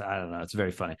know, or so. I don't know. It's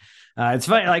very funny. It's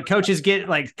funny.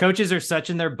 Coaches are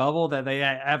such in their bubble that they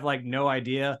have no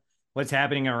idea what's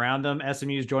happening around them.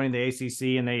 SMU is joining the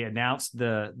ACC, and they announced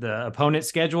the opponent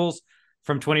schedules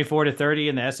from 24 to 30,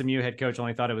 and the SMU head coach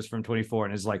only thought it was from 24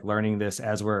 and is learning this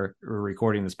as we're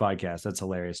recording this podcast. That's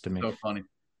hilarious to me. So funny.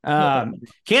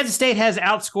 Kansas State has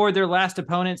outscored their last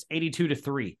opponents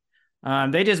 82-3.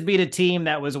 They just beat a team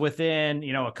that was within,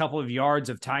 a couple of yards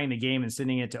of tying the game and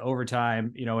sending it to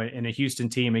overtime, in a Houston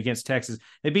team against Texas.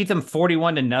 They beat them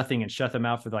 41-0 and shut them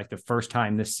out for like the first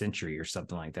time this century or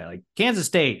something like that. Like Kansas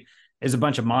State is a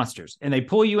bunch of monsters, and they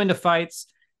pull you into fights.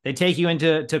 They take you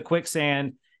into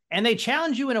quicksand, and they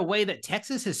challenge you in a way that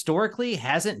Texas historically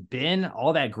hasn't been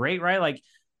all that great, right? Like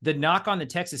the knock on the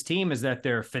Texas team is that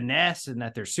they're finesse and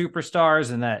that they're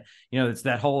superstars and that, it's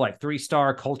that whole like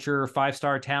 3-star culture,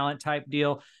 5-star talent type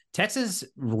deal. Texas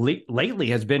lately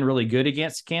has been really good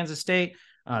against Kansas State.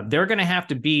 They're going to have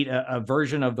to beat a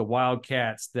version of the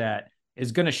Wildcats that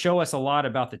is going to show us a lot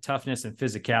about the toughness and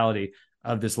physicality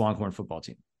of this Longhorn football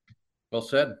team. Well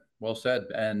said. Well said.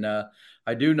 And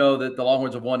I do know that the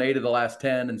Longhorns have won 8 of the last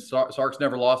 10, and Sark's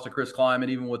never lost to Chris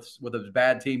Kleiman, even with a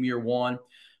bad team year one.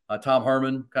 Tom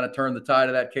Herman kind of turned the tide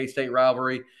of that K-State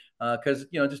rivalry because,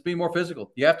 just be more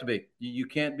physical. You have to be. You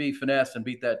can't be finesse and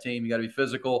beat that team. You got to be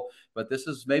physical. But this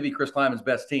is maybe Chris Kleiman's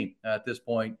best team at this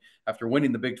point after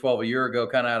winning the Big 12 a year ago,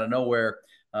 kind of out of nowhere.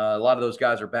 A lot of those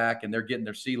guys are back, and they're getting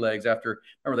their sea legs after,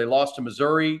 remember, they lost to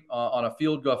Missouri on a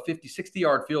field goal,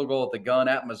 60-yard field goal at the gun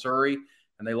at Missouri,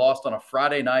 and they lost on a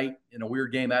Friday night in a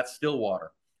weird game at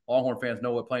Stillwater. Longhorn fans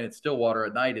know what playing at Stillwater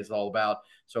at night is all about.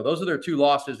 So those are their 2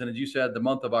 losses. And as you said, the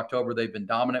month of October, they've been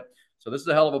dominant. So this is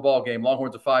a hell of a ball game.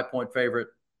 Longhorn's a 5-point favorite.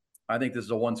 I think this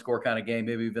is a 1-score kind of game,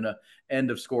 maybe even a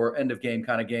end of game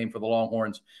kind of game for the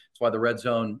Longhorns. That's why the red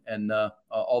zone and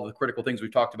all the critical things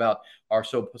we've talked about are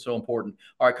so important.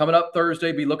 All right, coming up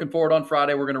Thursday, be looking forward on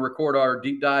Friday. We're going to record our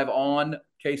deep dive on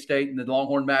K-State and the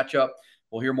Longhorn matchup.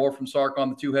 We'll hear more from Sark on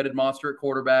the 2-headed monster at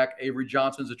quarterback. Avery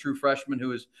Johnson's a true freshman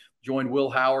who has joined Will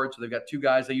Howard. So they've got 2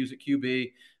 guys they use at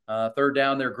QB. Third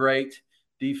down, they're great.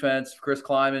 Defense, Chris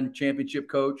Kleiman, championship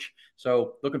coach.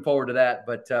 So looking forward to that.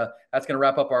 But that's going to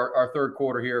wrap up our third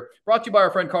quarter here. Brought to you by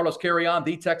our friend Carlos Carrion,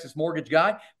 the Texas Mortgage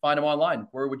Guy. Find him online.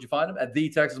 Where would you find him? At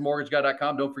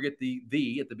thetexasmortgageguy.com. Don't forget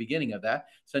the at the beginning of that.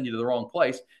 Send you to the wrong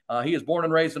place. He is born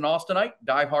and raised in Austinite,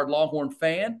 diehard Longhorn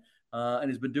fan. And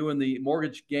he's been doing the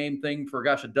mortgage game thing for,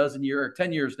 10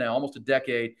 years now, almost a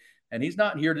decade. And he's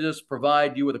not here to just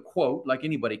provide you with a quote like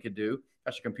anybody could do.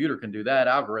 Gosh, a computer can do that,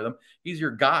 algorithm. He's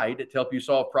your guide to help you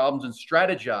solve problems and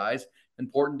strategize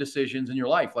important decisions in your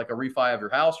life, like a refi of your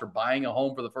house or buying a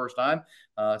home for the first time,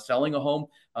 selling a home,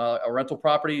 a rental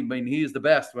property. I mean, he is the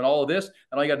best in all of this.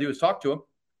 And all you got to do is talk to him.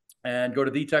 And go to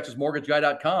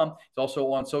thetexasmortgageguy.com. It's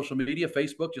also on social media,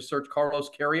 Facebook. Just search Carlos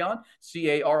Carrion,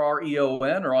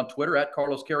 Carreon, or on Twitter at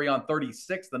Carlos Carrion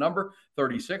 36, the number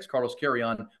 36, Carlos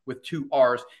Carrion with 2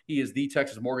 R's. He is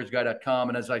thetexasmortgageguy.com.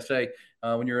 And as I say,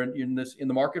 when you're in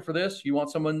the market for this, you want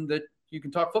someone that you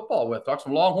can talk football with, talk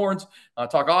some Longhorns,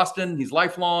 talk Austin. He's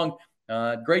lifelong,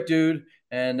 great dude.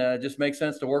 And just makes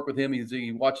sense to work with him.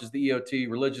 He watches the EOT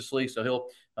religiously, so he'll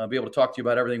be able to talk to you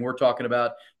about everything we're talking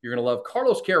about. You're going to love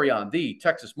Carlos Carrion, the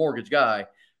TexasMortgageGuy.com.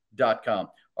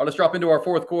 All right, let's drop into our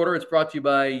fourth quarter. It's brought to you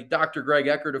by Dr. Greg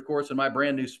Eckert, of course, and my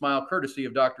brand new smile, courtesy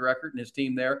of Dr. Eckert and his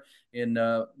team there in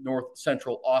North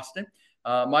Central Austin.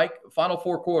 Mike, final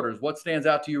 4 quarters, what stands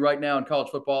out to you right now in college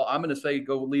football? I'm going to say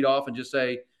go lead off and just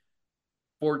say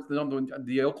for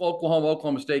the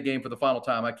Oklahoma State game for the final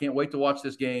time. I can't wait to watch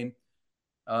this game.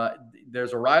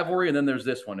 There's a rivalry, and then there's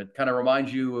this one. It kind of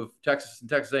reminds you of Texas and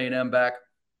Texas A&M back,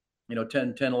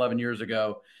 10, 11 years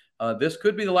ago. This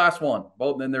could be the last one.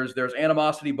 Then there's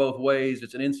animosity both ways.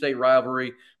 It's an in-state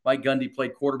rivalry. Mike Gundy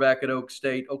played quarterback at Oak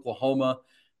State. Oklahoma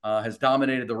has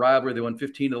dominated the rivalry. They won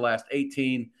 15 of the last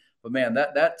 18. But, man,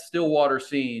 that Stillwater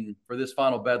scene for this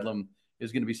final bedlam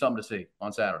is going to be something to see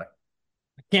on Saturday.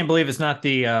 I can't believe it's not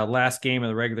the last game of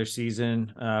the regular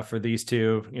season for these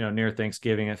two, near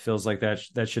Thanksgiving. It feels like that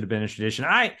should have been a tradition.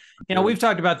 We've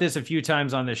talked about this a few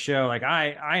times on this show. Like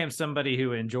I am somebody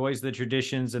who enjoys the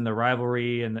traditions and the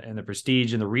rivalry and the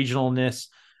prestige and the regionalism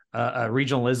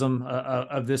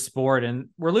of this sport. And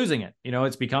we're losing it.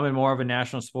 It's becoming more of a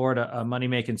national sport, a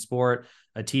money-making sport,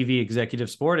 a TV executive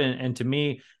sport. And to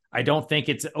me, I don't think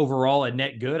it's overall a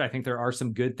net good. I think there are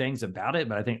some good things about it,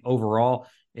 but I think overall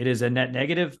it is a net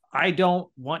negative. I don't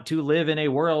want to live in a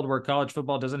world where college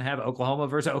football doesn't have Oklahoma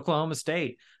versus Oklahoma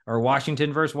State or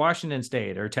Washington versus Washington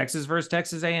State or Texas versus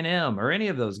Texas A&M or any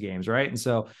of those games, right? And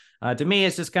so to me,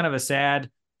 it's just kind of a sad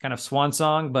kind of swan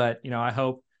song, but, I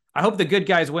hope the good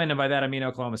guys win. And by that, I mean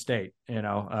Oklahoma State,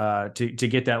 to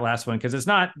get that last one, because it's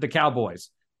not the Cowboys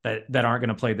that aren't going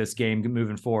to play this game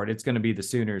moving forward. It's going to be the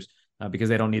Sooners because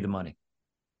they don't need the money.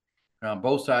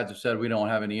 Both sides have said we don't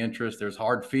have any interest. There's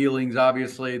hard feelings,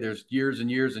 obviously. There's years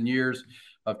and years and years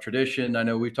of tradition. I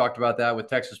know we've talked about that with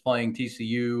Texas playing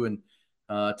TCU and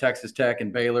Texas Tech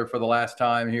and Baylor for the last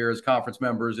time here as conference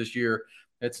members this year.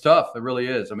 It's tough. It really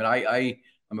is. I mean, I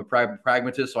I'm a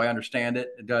pragmatist, so I understand it.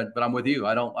 But I'm with you.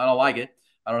 I don't like it.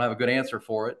 I don't have a good answer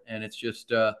for it, and it's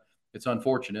just it's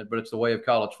unfortunate, but it's the way of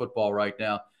college football right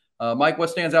now. Mike, what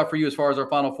stands out for you as far as our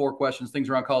final four questions, things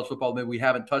around college football that we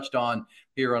haven't touched on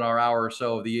here on our hour or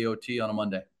so of the EOT on a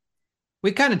Monday?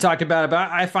 We kind of talked about it, but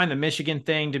I find the Michigan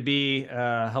thing to be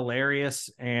hilarious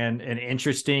and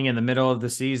interesting in the middle of the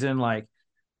season. Like,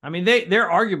 I mean, they're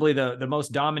arguably the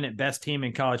most dominant, best team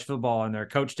in college football, and their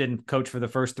coach didn't coach for the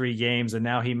first 3 games, and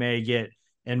now he may get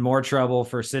in more trouble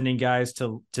for sending guys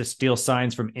to steal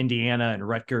signs from Indiana and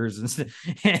Rutgers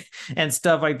and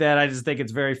stuff like that. I just think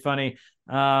it's very funny.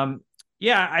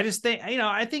 Yeah, I just think,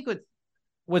 I think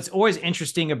what's always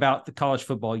interesting about the college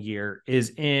football year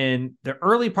is in the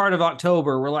early part of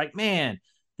October, we're like, man,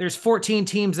 there's 14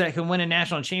 teams that can win a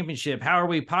national championship. How are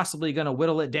we possibly going to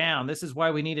whittle it down? This is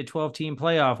why we need a 12-team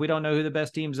playoff. We don't know who the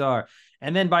best teams are.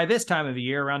 And then by this time of the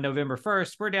year, around November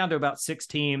 1st, we're down to about 6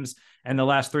 teams. And the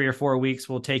last 3 or 4 weeks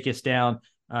will take us down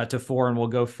to 4, and we'll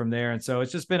go from there. And so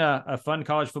it's just been a fun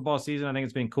college football season. I think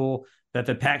it's been cool that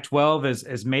the Pac-12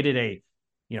 has made it a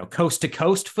coast to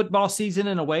coast football season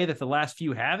in a way that the last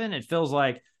few haven't. It feels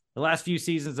like the last few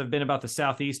seasons have been about the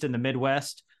Southeast and the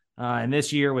Midwest. And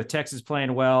this year with Texas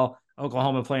playing well,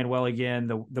 Oklahoma playing well again,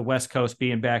 the West Coast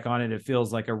being back on it, it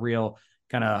feels like a real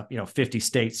kind of,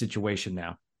 50-state situation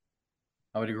now.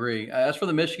 I would agree. As for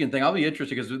the Michigan thing, I'll be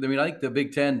interested because, I mean, I think the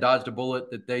Big Ten dodged a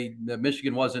bullet that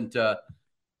Michigan wasn't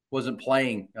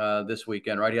playing this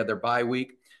weekend, right? He had their bye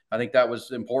week. I think that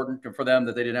was important for them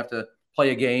that they didn't have to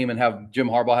play a game and have Jim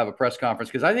Harbaugh have a press conference.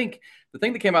 Because I think the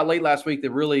thing that came out late last week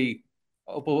that really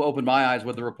opened my eyes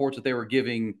with the reports that they were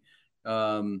giving,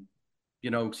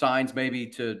 signs maybe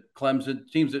to Clemson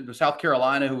teams at South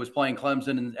Carolina, who was playing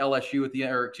Clemson and LSU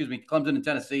Clemson and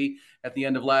Tennessee at the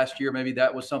end of last year. Maybe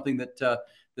that was something that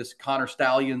this Connor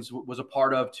Stallions was a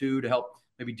part of too, to help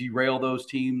maybe derail those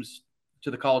teams to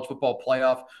the college football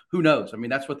playoff. Who knows? I mean,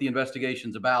 that's what the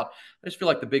investigation's about. I just feel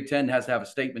like the Big Ten has to have a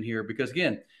statement here because,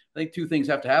 again, I think 2 things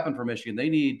have to happen for Michigan. They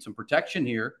need some protection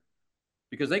here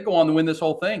because they go on to win this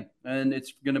whole thing, and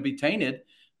it's going to be tainted.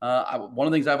 One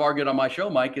of the things I've argued on my show,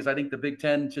 Mike, is I think the Big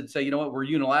Ten should say, you know what, we're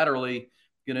unilaterally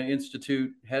going to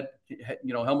institute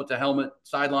helmet to helmet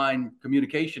sideline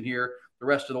communication here the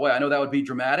rest of the way. I know that would be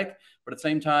dramatic, but at the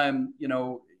same time,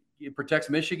 it protects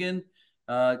Michigan.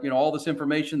 All this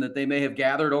information that they may have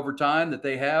gathered over time that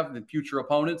they have, the future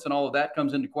opponents and all of that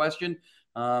comes into question.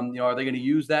 Are they going to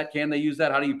use that? Can they use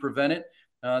that? How do you prevent it?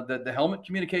 The helmet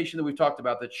communication that we've talked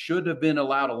about that should have been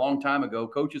allowed a long time ago.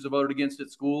 Coaches have voted against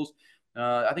it, schools.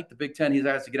 I think the Big Ten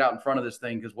has to get out in front of this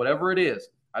thing because whatever it is,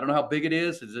 I don't know how big it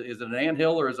is. Is it an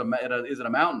anthill or is it a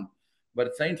mountain? But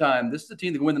at the same time, this is the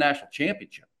team that can win the national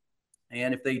championship.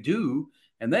 And if they do,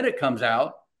 and then it comes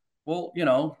out, well,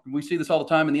 we see this all the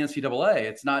time in the NCAA.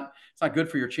 It's not good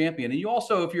for your champion. And you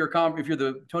also, if you're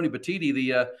the Tony Petitti,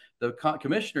 the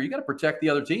commissioner, you got to protect the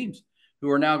other teams who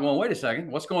are now going, wait a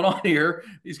second, what's going on here?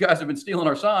 These guys have been stealing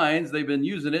our signs. They've been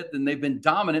using it, and they've been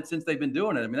dominant since they've been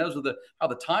doing it. I mean, those are how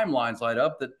the timelines light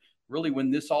up. That really,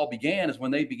 when this all began, is when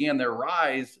they began their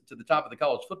rise to the top of the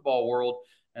college football world,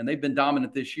 and they've been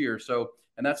dominant this year. So,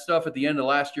 and that stuff at the end of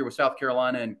last year with South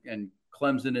Carolina and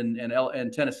Clemson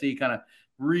and Tennessee kind of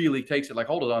really takes it like,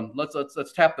 hold it on, let's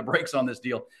tap the brakes on this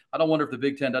deal. I don't wonder if the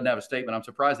Big Ten doesn't have a statement. I'm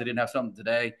surprised they didn't have something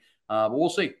today. But we'll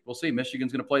see.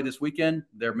 Michigan's going to play this weekend.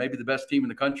 They're maybe the best team in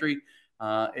the country.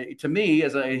 To me,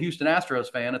 as a Houston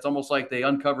Astros fan, it's almost like they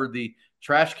uncovered the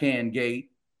trash can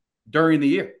gate during the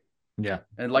year. Yeah.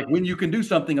 And like when you can do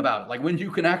something about it, like when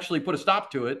you can actually put a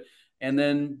stop to it and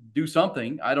then do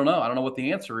something. I don't know. I don't know what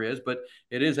the answer is, but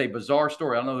it is a bizarre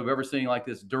story. I don't know if we've ever seen like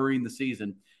this during the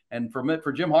season. And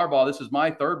for Jim Harbaugh, this is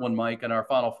my third one, Mike, in our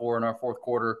Final Four in our fourth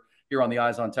quarter here on the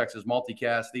Eyes on Texas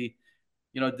multicast.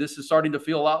 This is starting to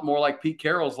feel a lot more like Pete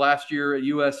Carroll's last year at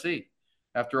USC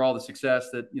after all the success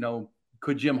that,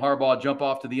 could Jim Harbaugh jump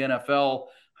off to the NFL,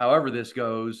 however this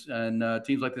goes? And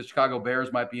teams like the Chicago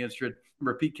Bears might be interested.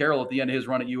 Remember, Pete Carroll at the end of his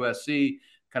run at USC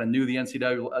kind of knew the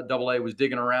NCAA was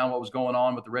digging around what was going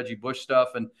on with the Reggie Bush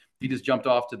stuff, and he just jumped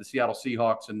off to the Seattle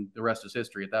Seahawks, and the rest is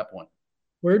history at that point.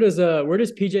 Where does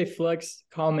PJ Fleck's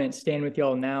comment stand with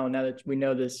y'all now that we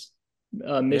know this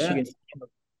Michigan? Yeah.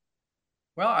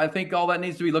 Well, I think all that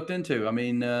needs to be looked into. I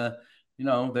mean,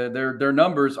 their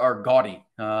numbers are gaudy,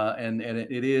 and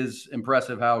it is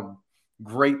impressive how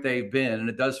great they've been, and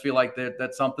it does feel like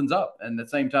that something's up. And at the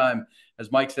same time,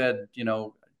 as Mike said, and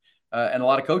a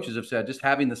lot of coaches have said, just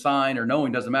having the sign or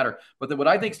knowing doesn't matter. But what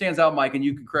I think stands out, Mike, and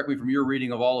you can correct me from your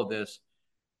reading of all of this,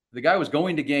 the guy was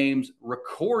going to games,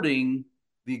 recording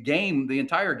the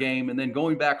entire game, and then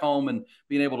going back home and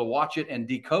being able to watch it and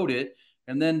decode it.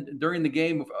 And then during the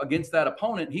game against that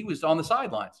opponent, he was on the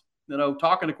sidelines,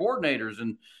 talking to coordinators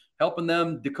and helping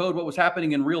them decode what was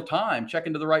happening in real time,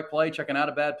 checking to the right play, checking out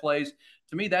of bad plays.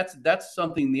 To me, that's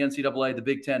something the NCAA, the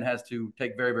Big Ten, has to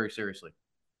take very, very seriously.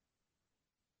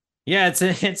 Yeah, it's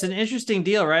an interesting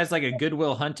deal, right? It's like a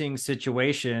Goodwill Hunting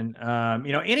situation.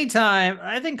 Anytime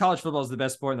I think college football is the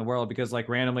best sport in the world because like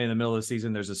randomly in the middle of the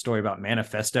season, there's a story about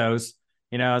manifestos.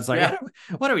 It's like, Yeah.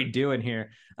 what are we doing here?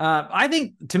 I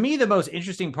think to me, the most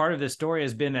interesting part of this story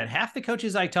has been that half the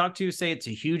coaches I talk to say it's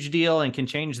a huge deal and can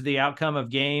change the outcome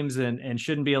of games and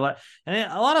shouldn't be a lot. And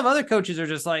a lot of other coaches are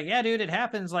just like, yeah, dude, it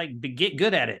happens. Like, get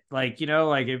good at it. Like,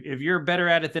 like if you're better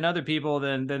at it than other people,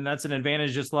 then that's an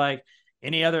advantage. Just like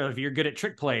any other, if you're good at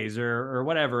trick plays or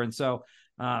whatever. And so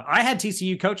I had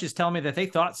TCU coaches tell me that they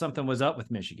thought something was up with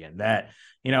Michigan, that,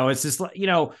 it's just like,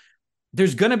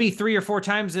 there's going to be 3 or 4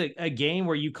 times a game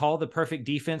where you call the perfect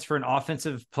defense for an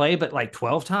offensive play, but like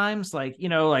 12 times, like,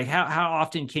 like how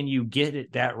often can you get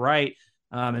it that right?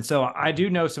 And so I do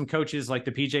know some coaches like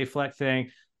the PJ Fleck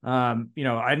thing.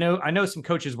 I know some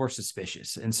coaches were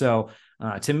suspicious. And so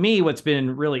to me, what's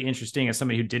been really interesting as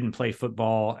somebody who didn't play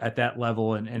football at that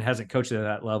level and hasn't coached at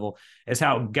that level is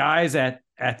how guys at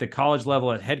the college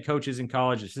level, at head coaches in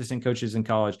college, assistant coaches in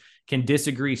college, can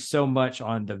disagree so much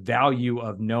on the value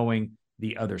of knowing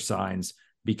the other signs,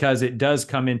 because it does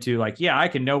come into like, yeah, I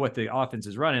can know what the offense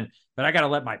is running, but I got to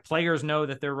let my players know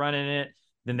that they're running it.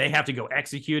 Then they have to go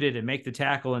execute it and make the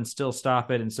tackle and still stop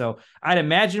it. And so I'd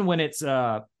imagine when it's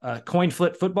a coin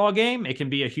flip football game, it can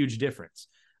be a huge difference.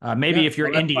 Maybe if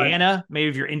you're Indiana,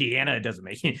 it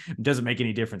doesn't make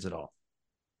any difference at all.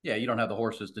 Yeah, you don't have the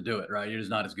horses to do it, right? You're just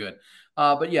not as good.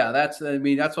 But yeah, that's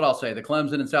what I'll say. The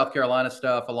Clemson and South Carolina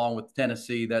stuff, along with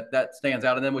Tennessee, that stands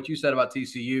out. And then what you said about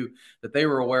TCU, that they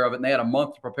were aware of it and they had a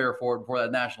month to prepare for it before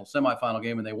that national semifinal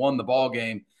game, and they won the ball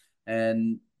game.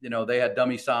 And they had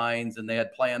dummy signs and they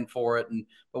had planned for it.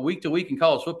 But week to week in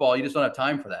college football, you just don't have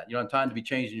time for that. You don't have time to be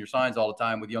changing your signs all the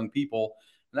time with young people.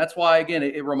 And that's why, again,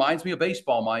 it reminds me of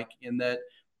baseball, Mike, in that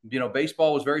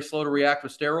baseball was very slow to react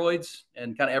with steroids,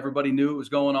 and kind of everybody knew it was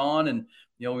going on. And,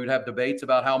 we would have debates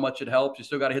about how much it helped. You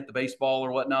still got to hit the baseball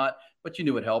or whatnot, but you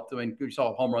knew it helped. I mean, you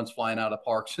saw home runs flying out of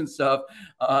parks and stuff.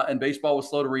 And baseball was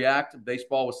slow to react.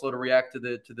 Baseball was slow to react to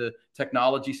the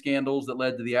technology scandals that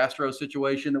led to the Astros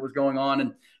situation that was going on.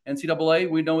 And NCAA,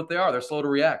 we know what they are. They're slow to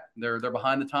react. They're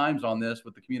behind the times on this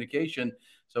with the communication.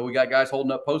 So we got guys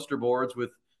holding up poster boards with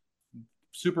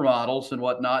supermodels and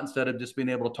whatnot, instead of just being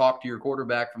able to talk to your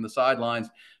quarterback from the sidelines.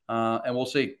 And we'll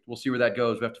see where that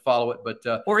goes. We have to follow it,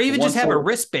 but or even just have a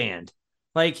wristband.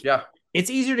 Like, yeah, it's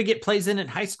easier to get plays in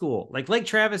high school. Like Lake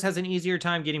Travis has an easier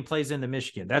time getting plays in than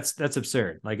Michigan. That's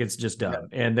absurd. Like, it's just dumb.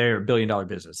 Yeah. And they're $1 billion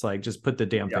business. Like, just put the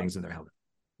damn things in their helmet.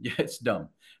 Yeah, it's dumb.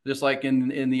 Just like in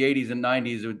the 80s and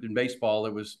 90s in baseball,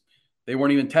 they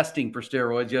weren't even testing for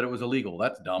steroids, yet it was illegal.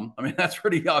 That's dumb. I mean, that's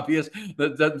pretty obvious.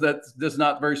 That's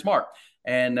not very smart.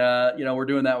 And, we're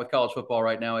doing that with college football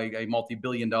right now, a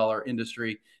multi-billion-dollar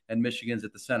industry, and Michigan's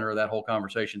at the center of that whole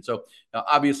conversation. So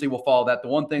obviously we'll follow that. The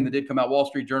one thing that did come out, Wall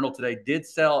Street Journal today did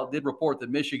report that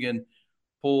Michigan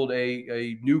pulled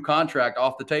a new contract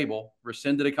off the table,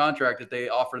 rescinded a contract that they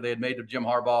had made to Jim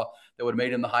Harbaugh that would have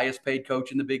made him the highest paid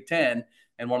coach in the Big Ten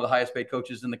and one of the highest paid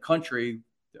coaches in the country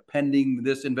pending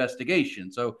this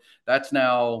investigation. So that's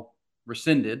now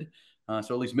rescinded.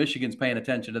 So at least Michigan's paying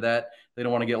attention to that. They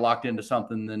don't want to get locked into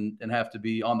something and have to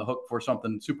be on the hook for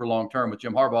something super long term with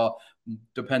Jim Harbaugh,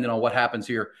 depending on what happens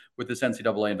here with this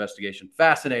NCAA investigation.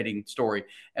 Fascinating story.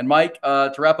 And Mike,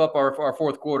 to wrap up our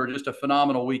fourth quarter, just a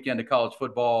phenomenal weekend of college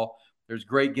football. There's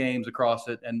great games across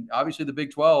it, and obviously the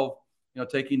Big 12,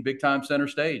 taking big time center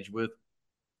stage with,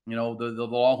 the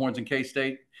Longhorns and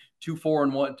K-State.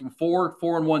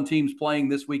 4-1 teams playing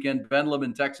this weekend. Bedlam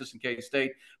in Texas and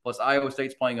K-State, plus Iowa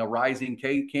State's playing a rising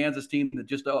Kansas team that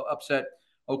just upset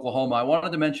Oklahoma. I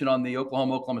wanted to mention on the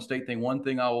Oklahoma State thing, one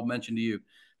thing I will mention to you,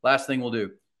 last thing we'll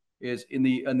do, is in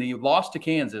the loss to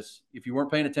Kansas, if you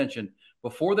weren't paying attention,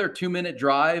 before their 2-minute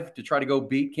drive to try to go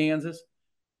beat Kansas,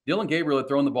 Dylan Gabriel had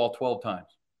thrown the ball 12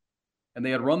 times. And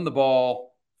they had run the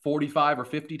ball 45 or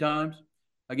 50 times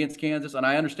against Kansas. And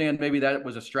I understand maybe that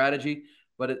was a strategy.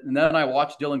 And then I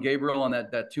watched Dylan Gabriel on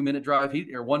that 2-minute drive,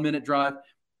 or 1-minute drive.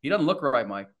 He doesn't look right,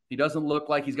 Mike. He doesn't look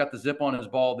like he's got the zip on his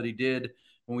ball that he did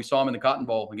when we saw him in the Cotton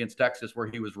Bowl against Texas, where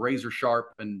he was razor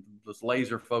sharp and was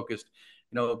laser focused.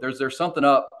 There's something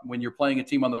up when you're playing a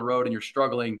team on the road and you're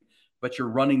struggling, but you're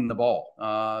running the ball.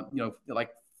 Like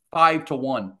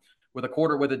 5-1 with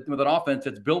an offense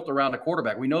that's built around a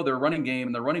quarterback. We know their running game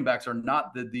and their running backs are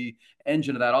not the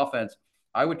engine of that offense.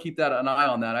 I would keep an eye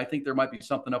on that. I think there might be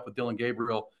something up with Dylan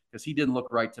Gabriel because he didn't look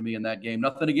right to me in that game.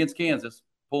 Nothing against Kansas,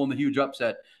 pulling the huge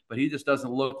upset, but he just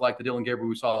doesn't look like the Dylan Gabriel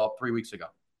we saw 3 weeks ago.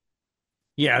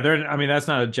 Yeah, I mean, that's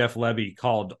not a Jeff Levy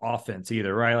called offense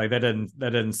either, right? Like that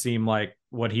doesn't seem like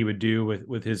what he would do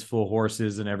with his full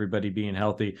horses and everybody being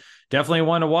healthy. Definitely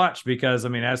one to watch because, I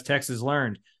mean, as Texas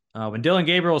learned, when Dylan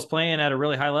Gabriel is playing at a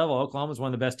really high level, Oklahoma is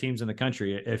one of the best teams in the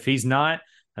country. If he's not,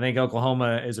 I think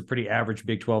Oklahoma is a pretty average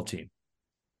Big 12 team.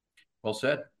 Well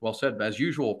said. Well said, as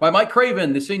usual. By Mike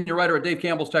Craven, the senior writer at Dave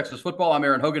Campbell's Texas Football. I'm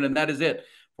Aaron Hogan, and that is it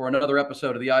for another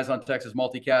episode of the Eyes on Texas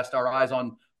multicast. Our eyes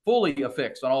on fully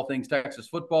affixed on all things Texas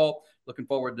football. Looking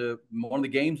forward to one of the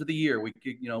games of the year.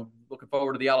 Looking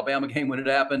forward to the Alabama game when it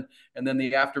happened, and then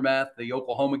the aftermath, the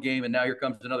Oklahoma game, and now here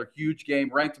comes another huge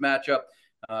game, ranked matchup.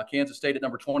 Kansas State at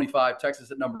number 25, Texas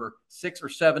at number 6 or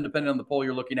 7, depending on the poll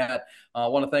you're looking at. I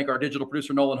want to thank our digital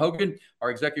producer, Nolan Hogan,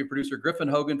 our executive producer, Griffin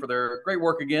Hogan, for their great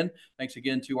work again. Thanks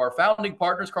again to our founding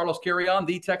partners, Carlos Carrion,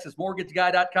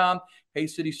 thetexasmortgageguy.com,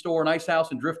 Hayes City Store, Nice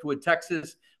House in Driftwood,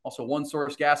 Texas. Also, One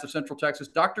Source Gas of Central Texas.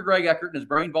 Dr. Greg Eckert and his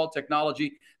Brain Vault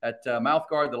technology at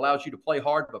MouthGuard that allows you to play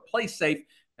hard but play safe.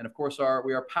 And, of course,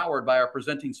 we are powered by our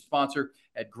presenting sponsor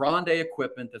at Grande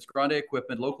Equipment. That's Grande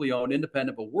Equipment, locally owned,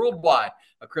 independent, but worldwide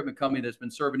equipment company that's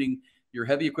been serving your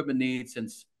heavy equipment needs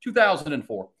since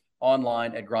 2004.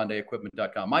 Online at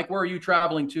grandeequipment.com. Mike, where are you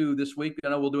traveling to this week? I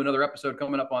know we'll do another episode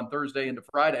coming up on Thursday into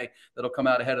Friday that'll come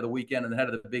out ahead of the weekend and ahead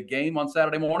of the big game on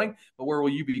Saturday morning. But where will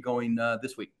you be going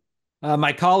this week?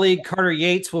 My colleague Carter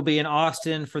Yates will be in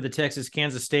Austin for the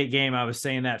Texas-Kansas State game. I was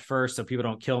saying that first so people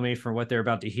don't kill me for what they're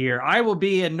about to hear. I will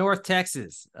be in North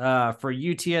Texas for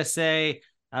UTSA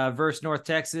versus North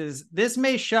Texas. This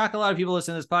may shock a lot of people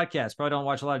listening to this podcast. Probably don't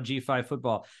watch a lot of G5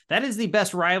 football. That is the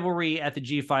best rivalry at the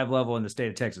G5 level in the state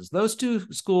of Texas. Those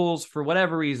two schools, for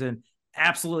whatever reason,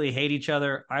 absolutely hate each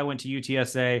other. I went to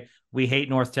UTSA. We hate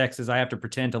North Texas. I have to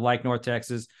pretend to like North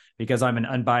Texas because I'm an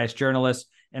unbiased journalist.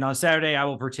 And on Saturday, I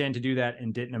will pretend to do that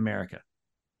in Denton, America.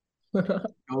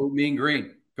 Go Mean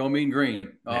Green. Go Mean Green.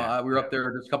 Yeah. We were up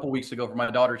there just a couple of weeks ago for my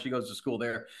daughter. She goes to school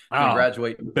there. She's going to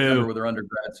graduate in December with her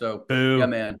undergrad. So, yeah,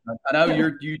 man. I know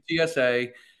you're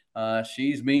UTSA.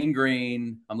 She's Mean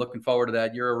Green. I'm looking forward to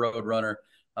that. You're a road runner.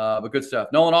 But good stuff.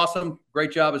 Nolan, awesome.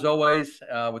 Great job as always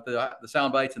with the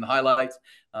sound bites and the highlights.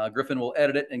 Griffin will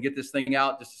edit it and get this thing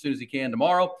out just as soon as he can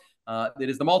tomorrow. It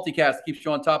is the multicast that keeps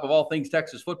you on top of all things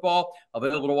Texas football.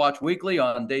 Available to watch weekly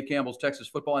on Dave Campbell's Texas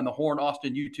Football and the Horn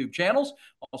Austin YouTube channels.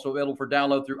 Also available for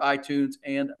download through iTunes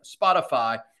and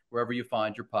Spotify, wherever you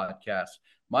find your podcasts.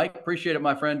 Mike, appreciate it,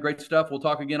 my friend. Great stuff. We'll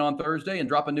talk again on Thursday and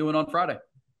drop a new one on Friday.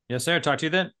 Yes, sir. Talk to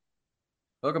you then.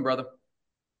 Welcome, brother.